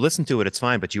you listen to it, it's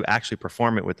fine, but you actually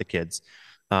perform it with the kids,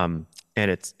 and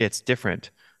it's different.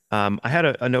 I had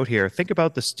a note here. Think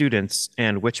about the students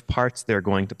and which parts they're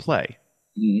going to play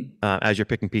Mhm. as you're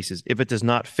picking pieces. If it does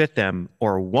not fit them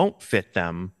or won't fit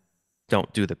them,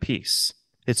 don't do the piece.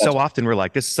 It's That's so often we're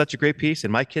like, this is such a great piece,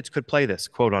 and my kids could play this,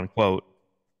 quote unquote.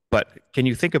 But can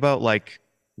you think about like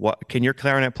what can your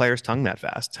clarinet player's tongue that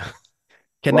fast?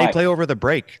 Can they right. play over the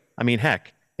break? I mean,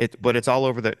 heck, but it's all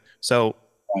over the so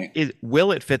Right.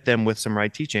 will it fit them with some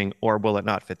right teaching or will it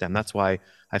not fit them? That's why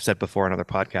I've said before in other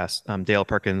podcasts, Dale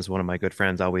Perkins, one of my good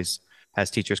friends, always has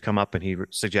teachers come up and he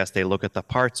suggests they look at the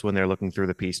parts when they're looking through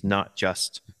the piece, not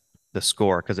just the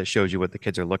score, because it shows you what the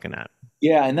kids are looking at.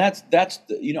 Yeah, and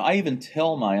I even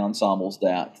tell my ensembles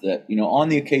that on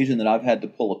the occasion that I've had to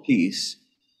pull a piece,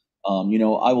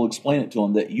 I will explain it to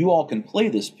them that you all can play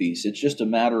this piece. It's just a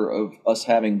matter of us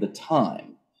having the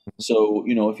time. So,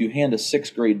 if you hand a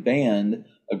sixth grade band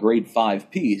a grade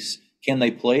five piece, can they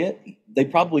play it? They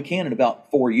probably can in about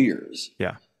 4 years,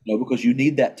 Yeah. because you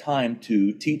need that time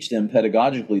to teach them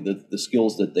pedagogically the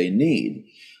skills that they need.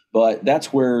 But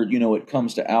that's where, it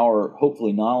comes to our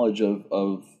hopefully knowledge of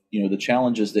the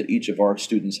challenges that each of our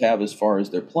students have as far as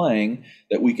they're playing,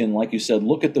 that we can, like you said,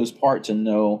 look at those parts and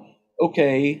know,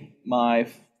 okay, my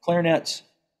clarinets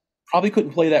probably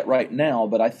couldn't play that right now,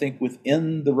 but I think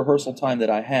within the rehearsal time that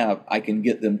I have, I can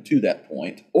get them to that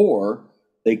point. Or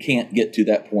they can't get to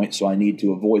that point, so I need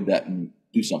to avoid that and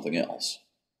do something else.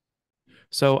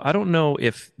 So I don't know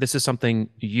if this is something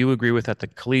you agree with at the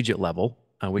collegiate level.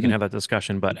 We can Mhm. have that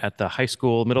discussion, but at the high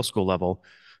school, middle school level,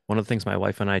 one of the things my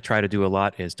wife and I try to do a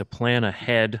lot is to plan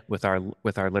ahead with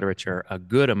our literature a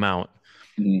good amount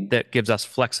Mhm. that gives us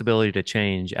flexibility to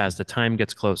change as the time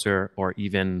gets closer or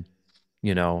even,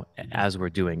 as we're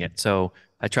doing it. So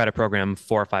I try to program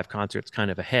 4 or 5 concerts kind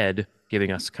of ahead,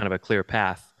 giving us kind of a clear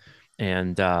path.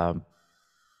 And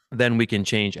then we can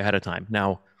change ahead of time.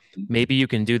 Now, maybe you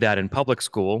can do that in public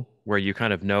school where you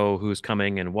kind of know who's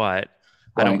coming and what.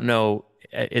 I don't Right. know.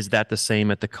 Is that the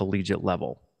same at the collegiate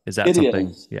level? Is that It something?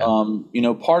 is. Yeah.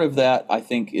 Part of that I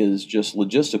think is just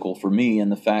logistical for me,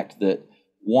 and the fact that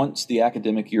once the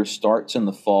academic year starts in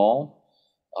the fall,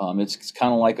 it's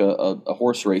kind of like a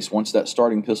horse race. Once that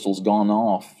starting pistol's gone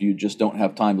off, you just don't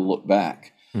have time to look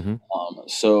back. Hmm.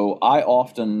 So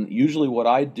usually what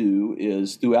I do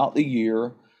is throughout the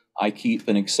year, I keep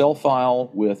an Excel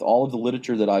file with all of the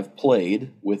literature that I've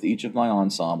played with each of my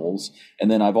ensembles.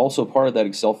 And then I've also, part of that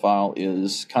Excel file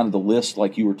is kind of the list,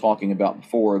 like you were talking about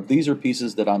before, of these are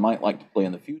pieces that I might like to play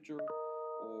in the future.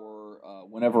 Or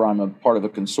whenever I'm a part of a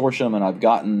consortium and I've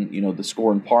gotten, the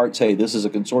score and parts, hey, this is a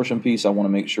consortium piece. I want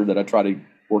to make sure that I try to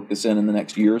work this in the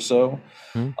next year or so.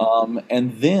 Hmm.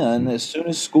 And then as soon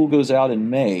as school goes out in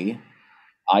May,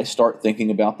 I start thinking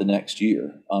about the next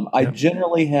year. I Yeah.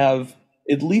 generally have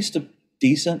at least a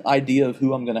decent idea of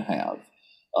who I'm going to have.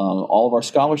 All of our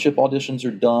scholarship auditions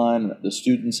are done. The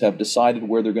students have decided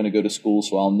where they're going to go to school,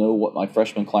 so I'll know what my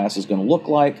freshman class is going to look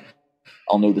like.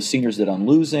 I'll know the seniors that I'm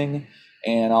losing,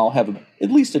 and I'll have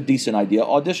at least a decent idea.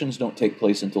 Auditions don't take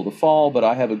place until the fall, but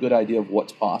I have a good idea of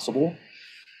what's possible.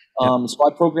 Yeah. So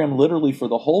I program literally for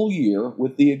the whole year,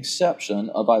 with the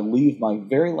exception of I leave my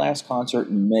very last concert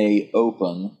in May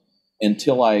open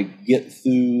until I get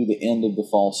through the end of the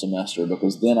fall semester,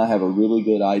 because then I have a really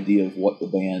good idea of what the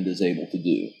band is able to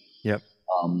do. Yep.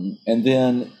 And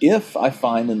then if I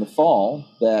find in the fall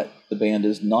that the band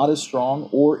is not as strong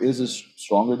or is as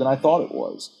stronger than I thought it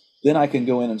was, then I can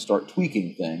go in and start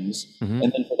tweaking things. Hmm.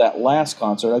 And then for that last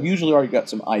concert, I've usually already got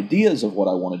some ideas of what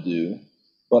I want to do,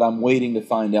 but I'm waiting to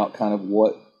find out kind of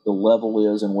what the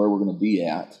level is and where we're going to be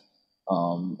at.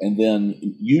 And then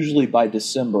usually by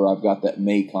December, I've got that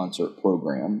May concert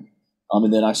program.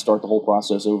 And then I start the whole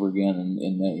process over again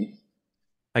in May.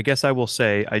 I guess I will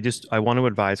say I want to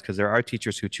advise because there are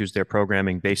teachers who choose their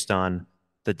programming based on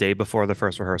the day before the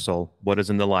first rehearsal, what is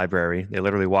in the library. They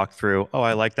literally walk through, oh,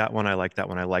 I like that one, I like that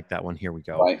one, I like that one. Here we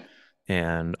go. Right.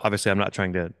 And obviously, I'm not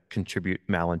trying to contribute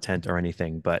malintent or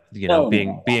anything, but No,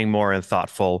 being more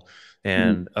thoughtful Mhm.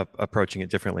 and approaching it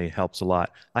differently helps a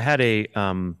lot. I had a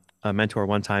mentor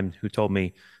one time who told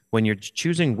me when you're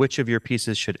choosing which of your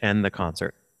pieces should end the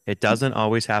concert, it doesn't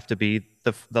always have to be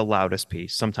the loudest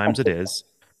piece. Sometimes it is,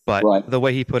 but Right. the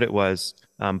way he put it was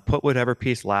put whatever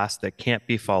piece last that can't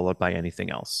be followed by anything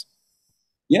else.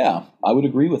 Yeah, I would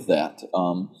agree with that.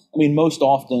 I mean, most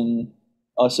often,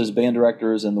 us as band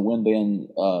directors and the wind band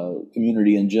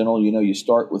community in general, you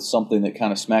start with something that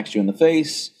kind of smacks you in the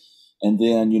face, and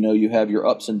then you have your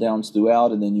ups and downs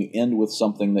throughout, and then you end with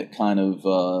something that kind of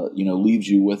leaves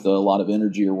you with a lot of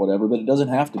energy or whatever. But it doesn't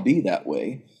have to be that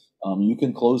way. You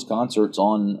can close concerts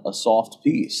on a soft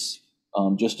piece,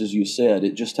 just as you said.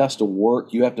 It just has to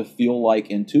work. You have to feel like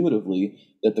intuitively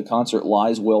that the concert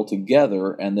lies well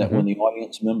together, and that Hmm. when the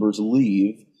audience members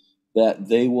leave, that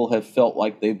they will have felt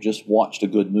like they've just watched a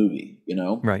good movie,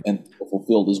 Right. and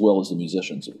fulfilled as well as the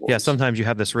musicians, of Yeah. course. Sometimes you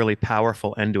have this really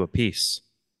powerful end to a piece,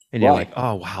 and you're like, Right.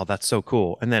 oh wow, that's so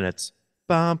cool. And then it's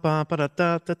bum, bum, ba, da,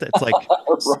 da, da, da. It's like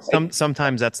Right.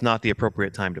 sometimes that's not the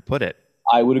appropriate time to put it.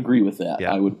 I would agree with that.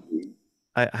 Yeah. I would agree.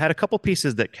 I had a couple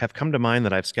pieces that have come to mind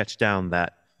that I've sketched down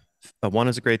that one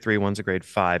is a grade three, one's a grade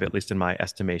five, at least in my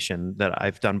estimation, that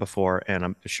I've done before. And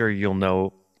I'm sure you'll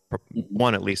know Mhm.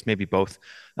 one at least, maybe both,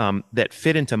 that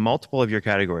fit into multiple of your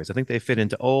categories. I think they fit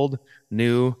into old,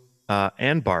 new,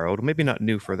 and borrowed. Maybe not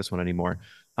new for this one anymore.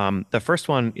 The first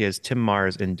one is Tim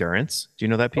Mars' Endurance. Do you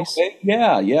know that piece? Okay.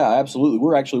 Yeah, yeah, absolutely.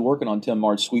 We're actually working on Tim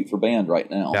Mart's Suite for Band right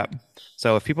Yeah. now.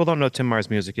 So if people don't know Tim Mars'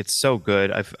 music, it's so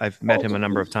good. I've met Oh, him it's a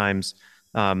number of amazing. times.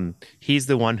 He's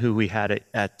the one who we had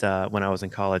at when I was in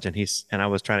college, and I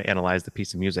was trying to analyze the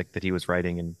piece of music that he was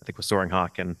writing, and I think it was Soaring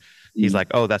Hawk, and he's Mm. like,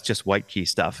 "Oh, that's just white key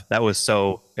stuff." It was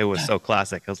so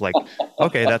classic. I was like,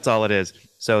 "Okay, that's all it is."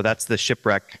 So that's the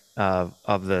shipwreck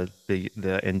of the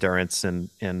Endurance and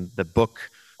the book.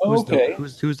 Okay.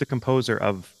 Who's the composer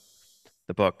of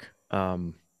the book?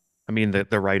 I mean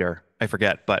the writer, I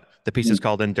forget, but the piece is Mm.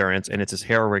 called Endurance, and it's this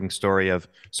harrowing story of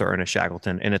Sir Ernest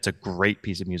Shackleton, and it's a great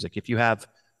piece of music.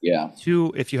 Yeah.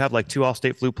 If you have like two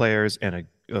all-state flute players and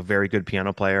a very good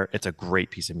piano player, it's a great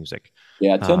piece of music.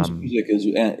 Yeah, Tim's Um, music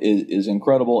is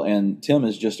incredible, and Tim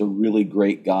is just a really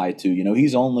great guy too.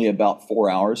 He's only about 4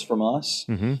 hours from us,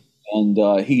 mhm.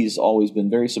 and he's always been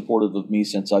very supportive of me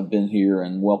since I've been here,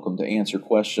 and welcome to answer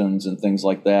questions and things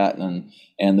like that.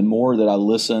 And the more that I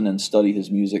listen and study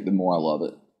his music, the more I love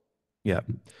it. Yeah,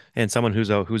 and someone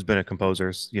who's been a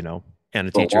composer, and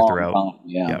a For a teacher long throughout. time,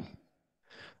 yeah.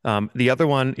 Yeah. The other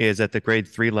one is at the grade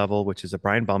three level, which is a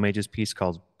Brian Balmage's piece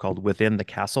called "Within the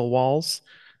Castle Walls."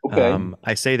 Okay.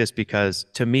 I say this because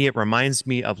to me it reminds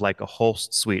me of like a whole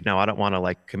suite. Now I don't want to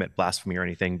like commit blasphemy or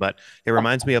anything, but it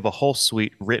reminds me of a whole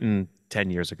suite written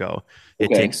 10 years ago.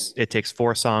 Okay. It takes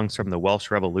four songs from the Welsh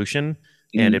Revolution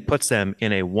and it Mm. puts them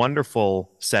in a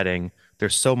wonderful setting.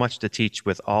 There's so much to teach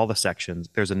with all the sections.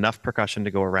 There's enough percussion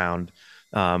to go around.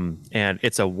 And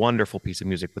it's a wonderful piece of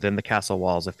music within the castle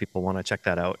walls. If people want to check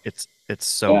that out, it's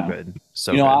so Yeah. good,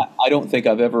 so good. I don't think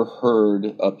I've ever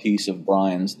heard a piece of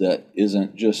Brian's that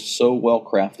isn't just so well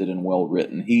crafted and well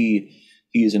written.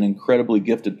 He's an incredibly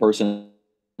gifted person,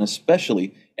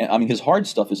 especially. And I mean, his hard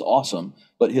stuff is awesome,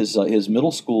 but his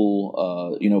middle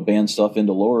school band stuff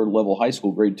into lower level high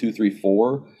school, grade 2, 3,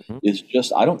 4, Mhm. is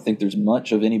just. I don't think there's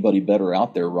much of anybody better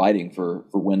out there writing for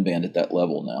wind band at that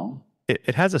level now.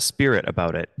 It has a spirit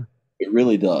about it. It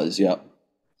really does. Yeah.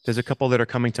 There's a couple that are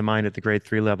coming to mind at the grade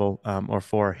three level, or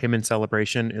four. Hymn in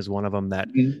Celebration is one of them that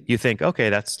Mhm. you think, okay,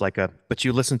 that's like but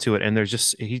you listen to it and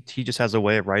he just has a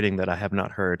way of writing that I have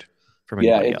not heard from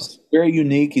Yeah, anybody it's else. very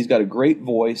unique. He's got a great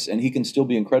voice, and he can still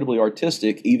be incredibly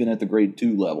artistic even at the grade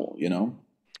 2 level, you know?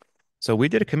 So we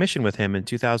did a commission with him in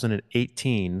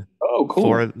 2018 Oh,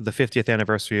 for cool. the 50th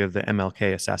anniversary of the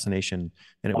MLK assassination,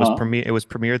 and Uh-huh. it was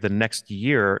premiered the next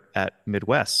year at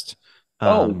Midwest.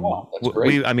 Oh, wow, that's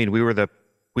great. I mean, we were the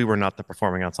we were not the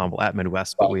performing ensemble at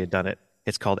Midwest, but Right. we had done it.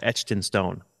 It's called Etched in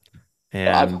Stone.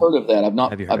 I've And heard of that.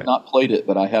 have you heard I've it? not played it,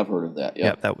 but I have heard of that.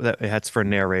 Yeah, Yep. that's for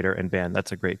narrator and band.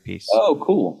 That's a great piece. Oh,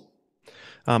 cool.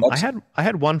 That's I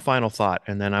had one final thought,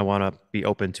 and then I want to be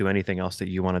open to anything else that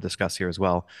you want to discuss here as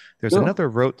well. There's sure. another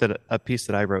wrote that a piece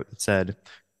that I wrote that said,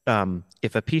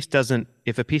 if a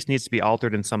piece needs to be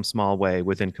altered in some small way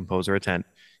within composer intent,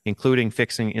 including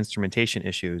fixing instrumentation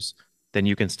issues, then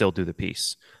you can still do the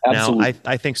piece. Now, Absolutely.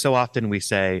 I think so often we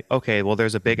say, okay, well,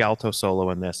 there's a big alto solo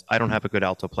in this. I don't have a good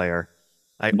alto player.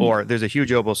 Mhm. Or there's a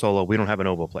huge oboe solo. We don't have an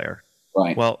oboe player.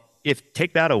 Right. Well, if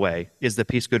take that away, is the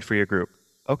piece good for your group?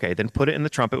 Okay, then put it in the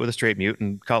trumpet with a straight mute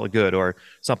and call it good or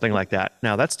something like that.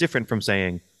 Now, that's different from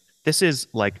saying this is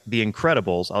like The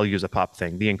Incredibles. I'll use a pop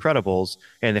thing, The Incredibles,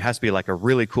 and it has to be like a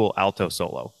really cool alto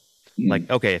solo. Like,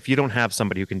 Mhm. okay, if you don't have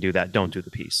somebody who can do that, don't do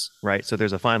the piece, right? So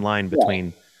there's a fine line Right.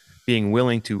 between being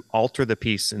willing to alter the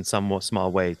piece in some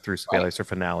small way through Right. Sibelius or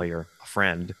Finale or a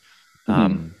friend.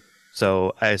 Mhm.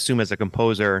 So I assume as a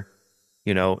composer,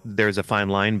 there's a fine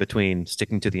line between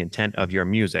sticking to the intent of your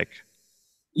music.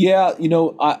 Yeah,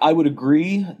 I would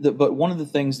agree that, but one of the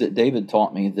things that David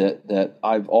taught me that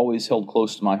I've always held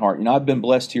close to my heart, I've been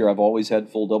blessed here. I've always had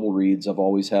full double reeds. I've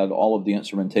always had all of the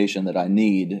instrumentation that I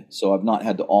need, so I've not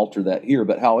had to alter that here.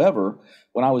 But however,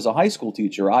 when I was a high school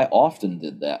teacher, I often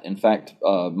did that. In fact,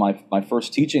 my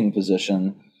first teaching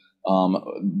position,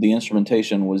 the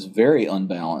instrumentation was very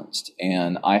unbalanced,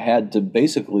 and I had to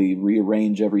basically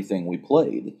rearrange everything we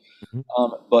played. Mhm,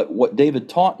 But what David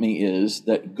taught me is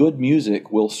that good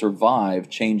music will survive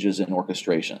changes in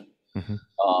orchestration. mhm,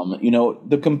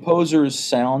 The composer's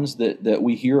sounds that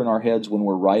we hear in our heads when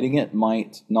we're writing it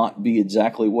might not be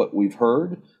exactly what we've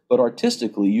heard, but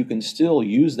artistically, you can still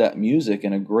use that music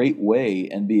in a great way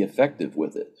and be effective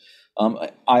with it.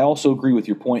 I also agree with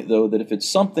your point, though, that if it's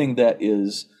something that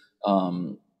is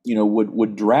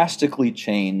would drastically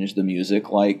change the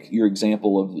music, like your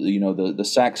example of the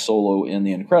sax solo in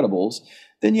The Incredibles,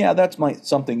 then yeah, that's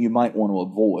something you might want to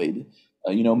avoid.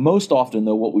 Most often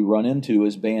though, what we run into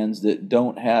is bands that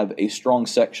don't have a strong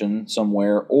section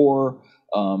somewhere, or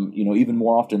even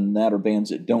more often than that, are bands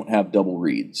that don't have double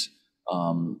reeds.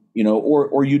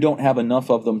 Or you don't have enough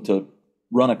of them to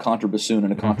run a contrabassoon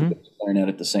and a mhm. contrabass clarinet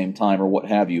at the same time, or what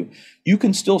have you. You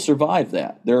can still survive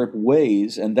that. There are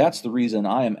ways, and that's the reason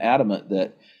I am adamant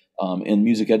that in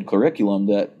music ed curriculum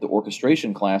that the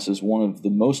orchestration class is one of the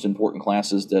most important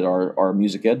classes that our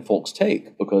music ed folks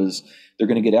take, because they're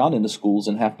going to get out into schools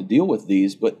and have to deal with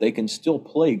these, but they can still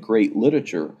play great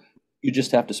literature. You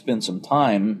just have to spend some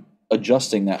time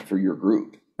adjusting that for your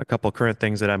group. A couple current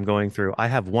things that I'm going through. I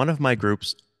have one of my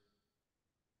groups.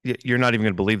 You're not even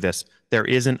going to believe this. There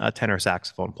isn't a tenor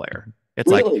saxophone player. It's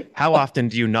like, Really? how often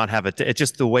do you not have it? It's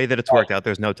just the way that it's Right, worked out.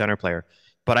 There's no tenor player.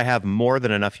 But I have more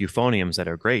than enough euphoniums that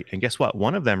are great. And guess what?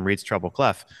 One of them reads treble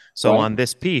clef. So right. on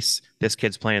this piece, this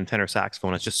kid's playing tenor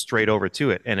saxophone. It's just straight over to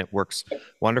it, and it works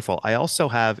wonderful. I also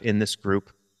have in this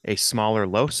group a smaller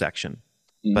low section.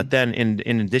 But Mhm. then,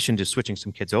 in addition to switching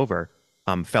some kids over,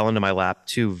 fell into my lap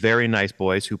two very nice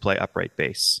boys who play upright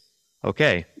bass.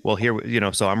 Okay, well here,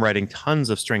 so I'm writing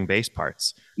tons of string bass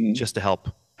parts Mhm. just to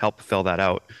help fill that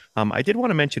out. I did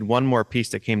want to mention one more piece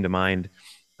that came to mind.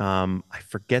 I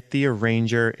forget the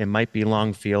arranger. It might be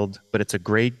Longfield, but it's a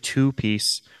grade two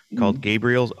piece called Mhm.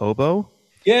 Gabriel's Oboe.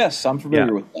 Yes, I'm Yeah,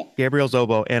 familiar with that. Gabriel's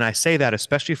Oboe. And I say that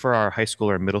especially for our high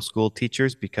school or middle school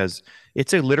teachers because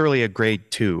it's literally a grade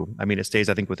two. I mean, it stays,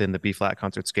 I think, within the B flat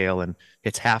concert scale and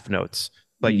it's half notes.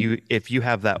 But Mhm. if you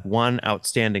have that one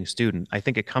outstanding student, I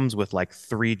think it comes with like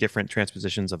three different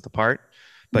transpositions of the part.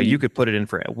 But you Mhm. could put it in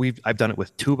for I've done it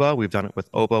with tuba, we've done it with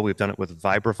oboe, we've done it with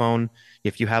vibraphone.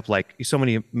 If you have like so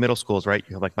many middle schools, right?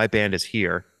 You have like my band is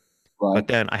here, Right. but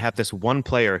then I have this one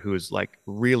player who's like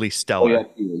really Oh yeah, stellar.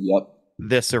 here. Yep.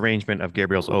 This arrangement of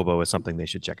Gabriel's oboe is something they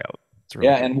should check out. It's really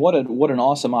Yeah, cool. and what an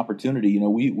awesome opportunity.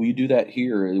 We do that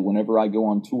here. Whenever I go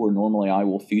on tour, normally I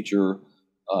will feature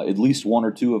at least one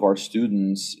or two of our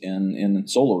students in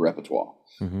solo repertoire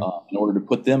Hmm. in order to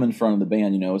put them in front of the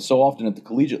band. So often at the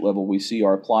collegiate level, we see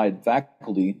our applied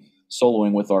faculty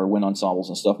soloing with our wind ensembles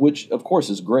and stuff, which of course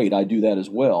is great. I do that as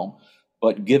well.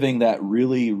 But giving that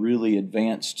really, really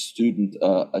advanced student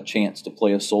a chance to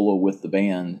play a solo with the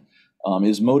band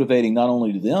is motivating not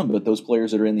only to them, but those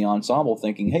players that are in the ensemble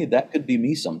thinking, hey, that could be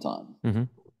me sometime. Hmm.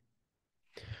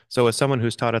 So, as someone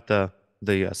who's taught at the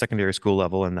secondary school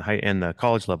level and the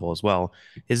college level as well,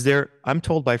 is there? I'm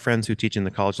told by friends who teach in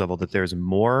the college level that there's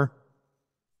more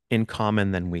in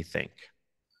common than we think.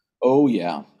 Oh,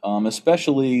 yeah.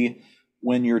 Especially.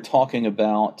 when you're talking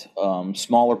about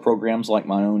smaller programs like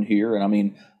my own here, and I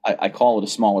mean, I call it a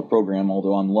smaller program,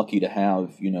 although I'm lucky to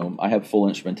have, I have full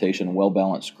instrumentation and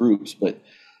well-balanced groups, but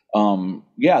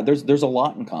yeah, there's a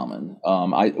lot in common.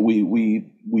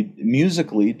 We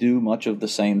musically do much of the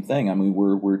same thing. I mean,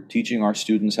 we're teaching our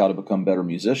students how to become better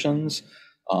musicians,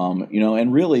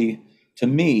 and really, to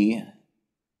me,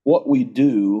 what we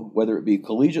do, whether it be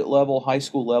collegiate level, high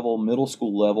school level, middle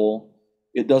school level,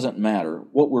 it doesn't matter.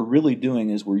 What we're really doing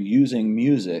is we're using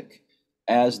music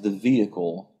as the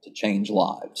vehicle to change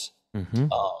lives. Mm-hmm.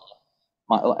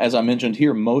 As I mentioned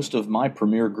here, most of my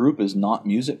premier group is not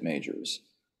music majors,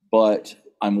 but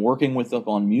I'm working with them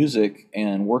on music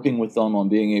and working with them on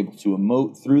being able to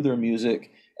emote through their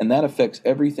music, and that affects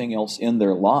everything else in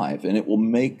their life, and it will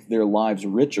make their lives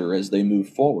richer as they move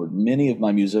forward. Many of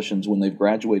my musicians, when they've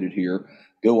graduated here,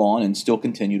 go on and still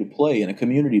continue to play in a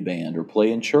community band or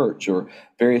play in church or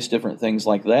various different things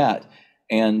like that.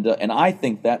 And I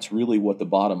think that's really what the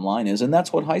bottom line is. And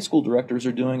that's what high school directors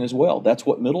are doing as well. That's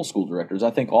what middle school directors,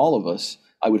 I think all of us,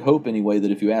 I would hope anyway,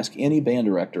 that if you ask any band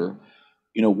director,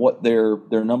 what their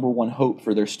number one hope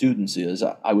for their students is,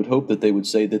 I would hope that they would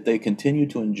say that they continue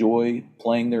to enjoy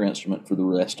playing their instrument for the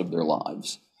rest of their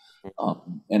lives.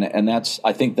 And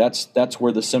I think that's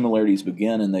where the similarities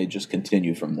begin, and they just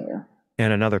continue from there.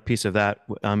 And another piece of that,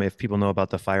 if people know about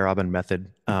the Feyerabend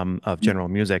method of general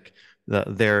music,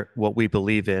 what we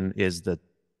believe in is the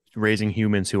raising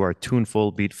humans who are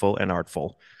tuneful, beatful, and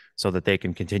artful, so that they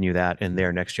can continue that in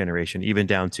their next generation, even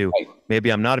down to Right.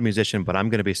 maybe I'm not a musician, but I'm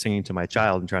going to be singing to my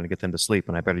child and trying to get them to sleep,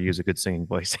 and I better use a good singing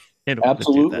voice in order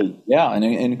to do that. Absolutely, yeah, and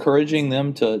encouraging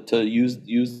them to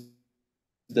use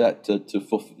that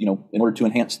in order to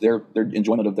enhance their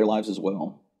enjoyment of their lives as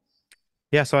well.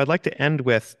 Yeah, so I'd like to end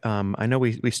with I know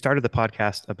we started the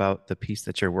podcast about the piece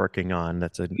that you're working on.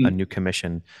 That's a new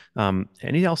commission.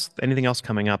 Anything else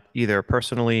coming up, either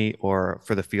personally or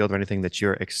for the field, or anything that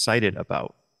you're excited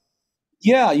about?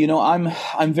 Yeah,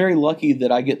 I'm very lucky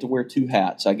that I get to wear two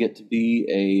hats. I get to be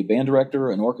a band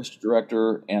director, an orchestra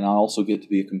director, and I also get to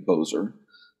be a composer.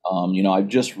 I've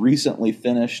just recently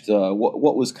finished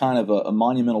what was kind of a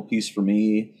monumental piece for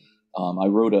me. I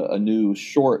wrote a new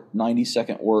short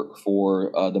 90-second work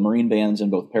for the Marine bands in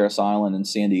both Paris Island and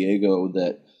San Diego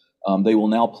that they will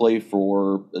now play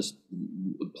for,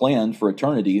 planned for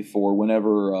eternity, for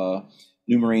whenever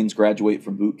new Marines graduate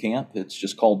from boot camp. It's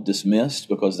just called dismissed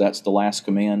because that's the last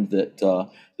command that the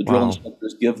drill Wow.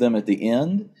 instructors give them at the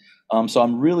end. So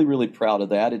I'm really, really proud of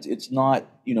that. It's not,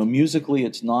 musically,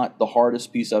 it's not the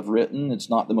hardest piece I've written. It's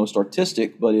not the most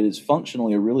artistic, but it is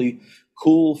functionally a really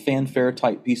cool fanfare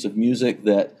type piece of music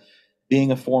that,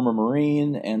 being a former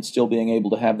Marine and still being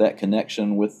able to have that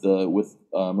connection with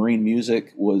Marine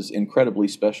music, was incredibly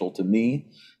special to me.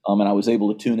 And I was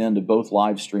able to tune into both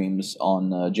live streams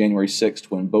on January 6th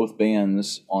when both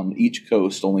bands on each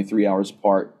coast, only 3 hours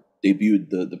apart, debuted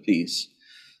the piece.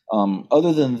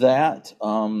 Other than that,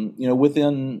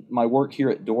 within my work here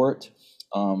at Dort,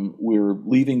 we're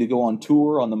leaving to go on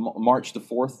tour on the March the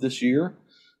 4th this year.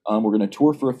 We're going to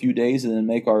tour for a few days and then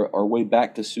make our way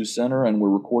back to Sioux Center, and we're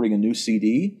recording a new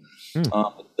CD.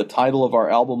 The title of our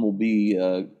album will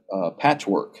be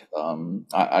Patchwork.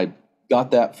 I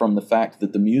got that from the fact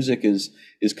that the music is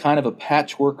kind of a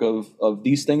patchwork of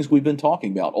these things we've been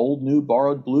talking about: old, new,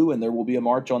 borrowed, blue, and there will be a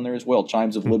march on there as well.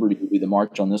 Chimes of Liberty will be the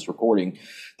march on this recording.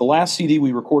 The last CD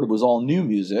we recorded was all new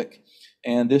music,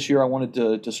 and this year I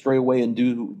wanted to stray away and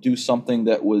do something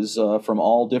that was from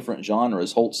all different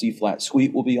genres. Holt C flat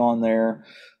suite will be on there.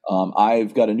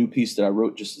 I've got a new piece that I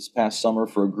wrote just this past summer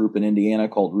for a group in Indiana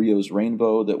called Rio's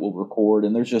Rainbow that we'll record.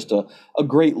 And there's just a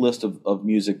great list of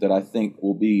music that I think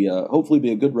will be hopefully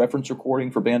be a good reference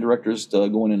recording for band directors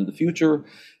going into the future,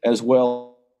 as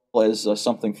well as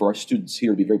something for our students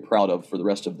here to be very proud of for the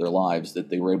rest of their lives, that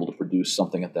they were able to produce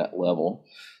something at that level.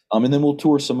 And then we'll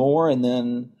tour some more, and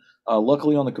then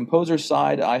luckily, on the composer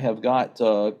side, I have got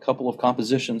a couple of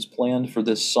compositions planned for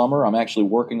this summer. I'm actually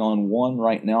working on one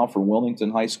right now for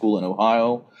Wilmington High School in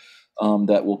Ohio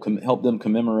that will help them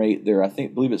commemorate their,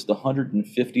 believe it's the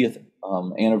 150th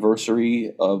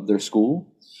anniversary of their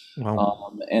school.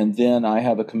 Wow. And then I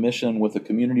have a commission with a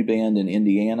community band in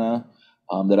Indiana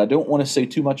that I don't want to say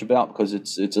too much about because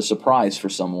it's a surprise for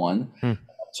someone.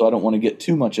 So I don't want to get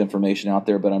too much information out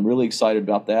there, but I'm really excited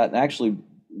about that. And actually,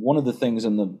 one of the things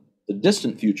in the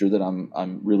distant future that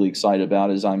I'm really excited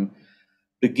about is I'm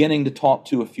beginning to talk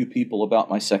to a few people about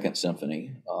my second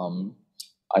symphony.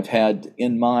 I've had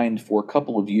in mind for a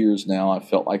couple of years now, I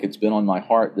felt like it's been on my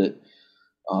heart that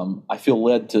I feel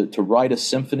led to write a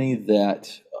symphony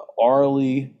that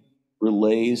orally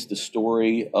relays the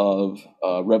story of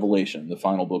Revelation, the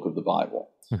final book of the Bible.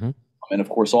 Mm-hmm. And of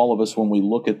course, all of us, when we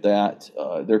look at that,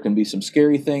 there can be some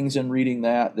scary things in reading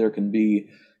that. There can be,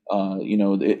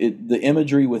 the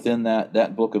imagery within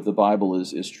that book of the Bible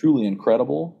is truly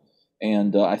incredible.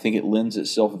 And I think it lends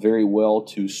itself very well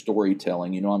to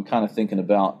storytelling. I'm kind of thinking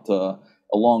about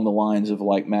along the lines of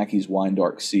like Mackey's Wine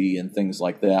Dark Sea and things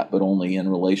like that, but only in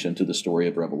relation to the story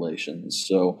of Revelation.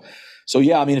 So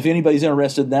yeah, I mean, if anybody's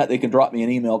interested in that, they can drop me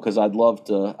an email, because I'd love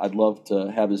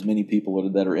to have as many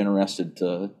people that are interested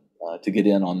to get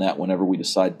in on that whenever we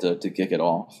decide to kick it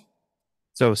off.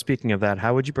 So speaking of that,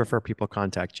 how would you prefer people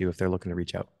contact you if they're looking to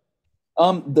reach out?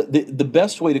 The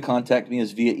best way to contact me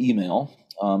is via email.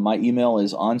 My email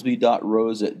is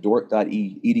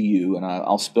onsby.rose@dort.edu, and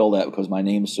I'll spell that because my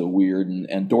name's so weird,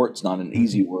 and Dort's not an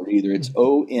easy word either. It's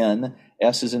O-N,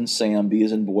 S as in Sam, B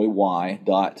as in boy, Y,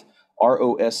 dot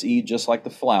R-O-S-E, just like the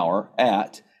flower,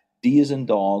 at D as in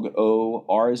dog, O,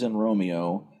 R as in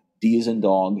Romeo, D as in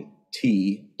dog,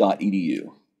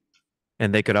 T.edu.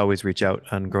 And they could always reach out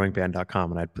on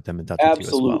growingband.com, and I'd put them in touch with you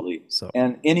as well. Absolutely. So.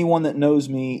 And anyone that knows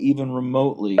me, even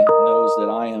remotely, knows that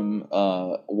I am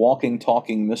walking,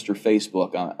 talking Mr.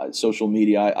 Facebook on social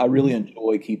media. I really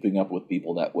enjoy keeping up with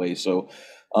people that way. So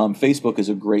Facebook is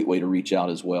a great way to reach out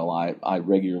as well. I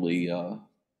regularly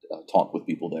talk with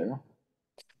people there.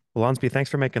 Well, Onsby, thanks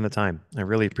for making the time. I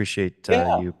really appreciate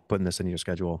you putting this in your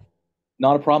schedule.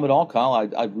 Not a problem at all, Kyle.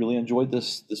 I really enjoyed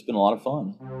this. This has been a lot of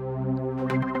fun.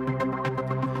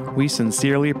 We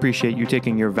sincerely appreciate you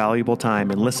taking your valuable time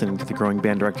and listening to the Growing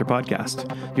Band Director podcast.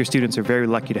 Your students are very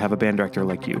lucky to have a band director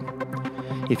like you.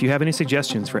 If you have any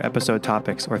suggestions for episode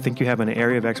topics or think you have an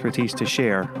area of expertise to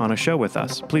share on a show with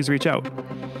us, please reach out.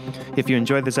 If you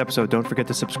enjoyed this episode, don't forget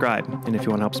to subscribe. And if you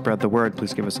want to help spread the word,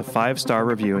 please give us a 5-star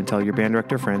review and tell your band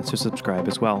director friends to subscribe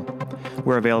as well.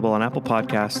 We're available on Apple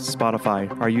Podcasts,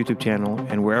 Spotify, our YouTube channel,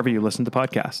 and wherever you listen to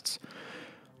podcasts.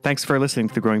 Thanks for listening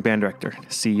to The Growing Band Director.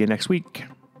 See you next week.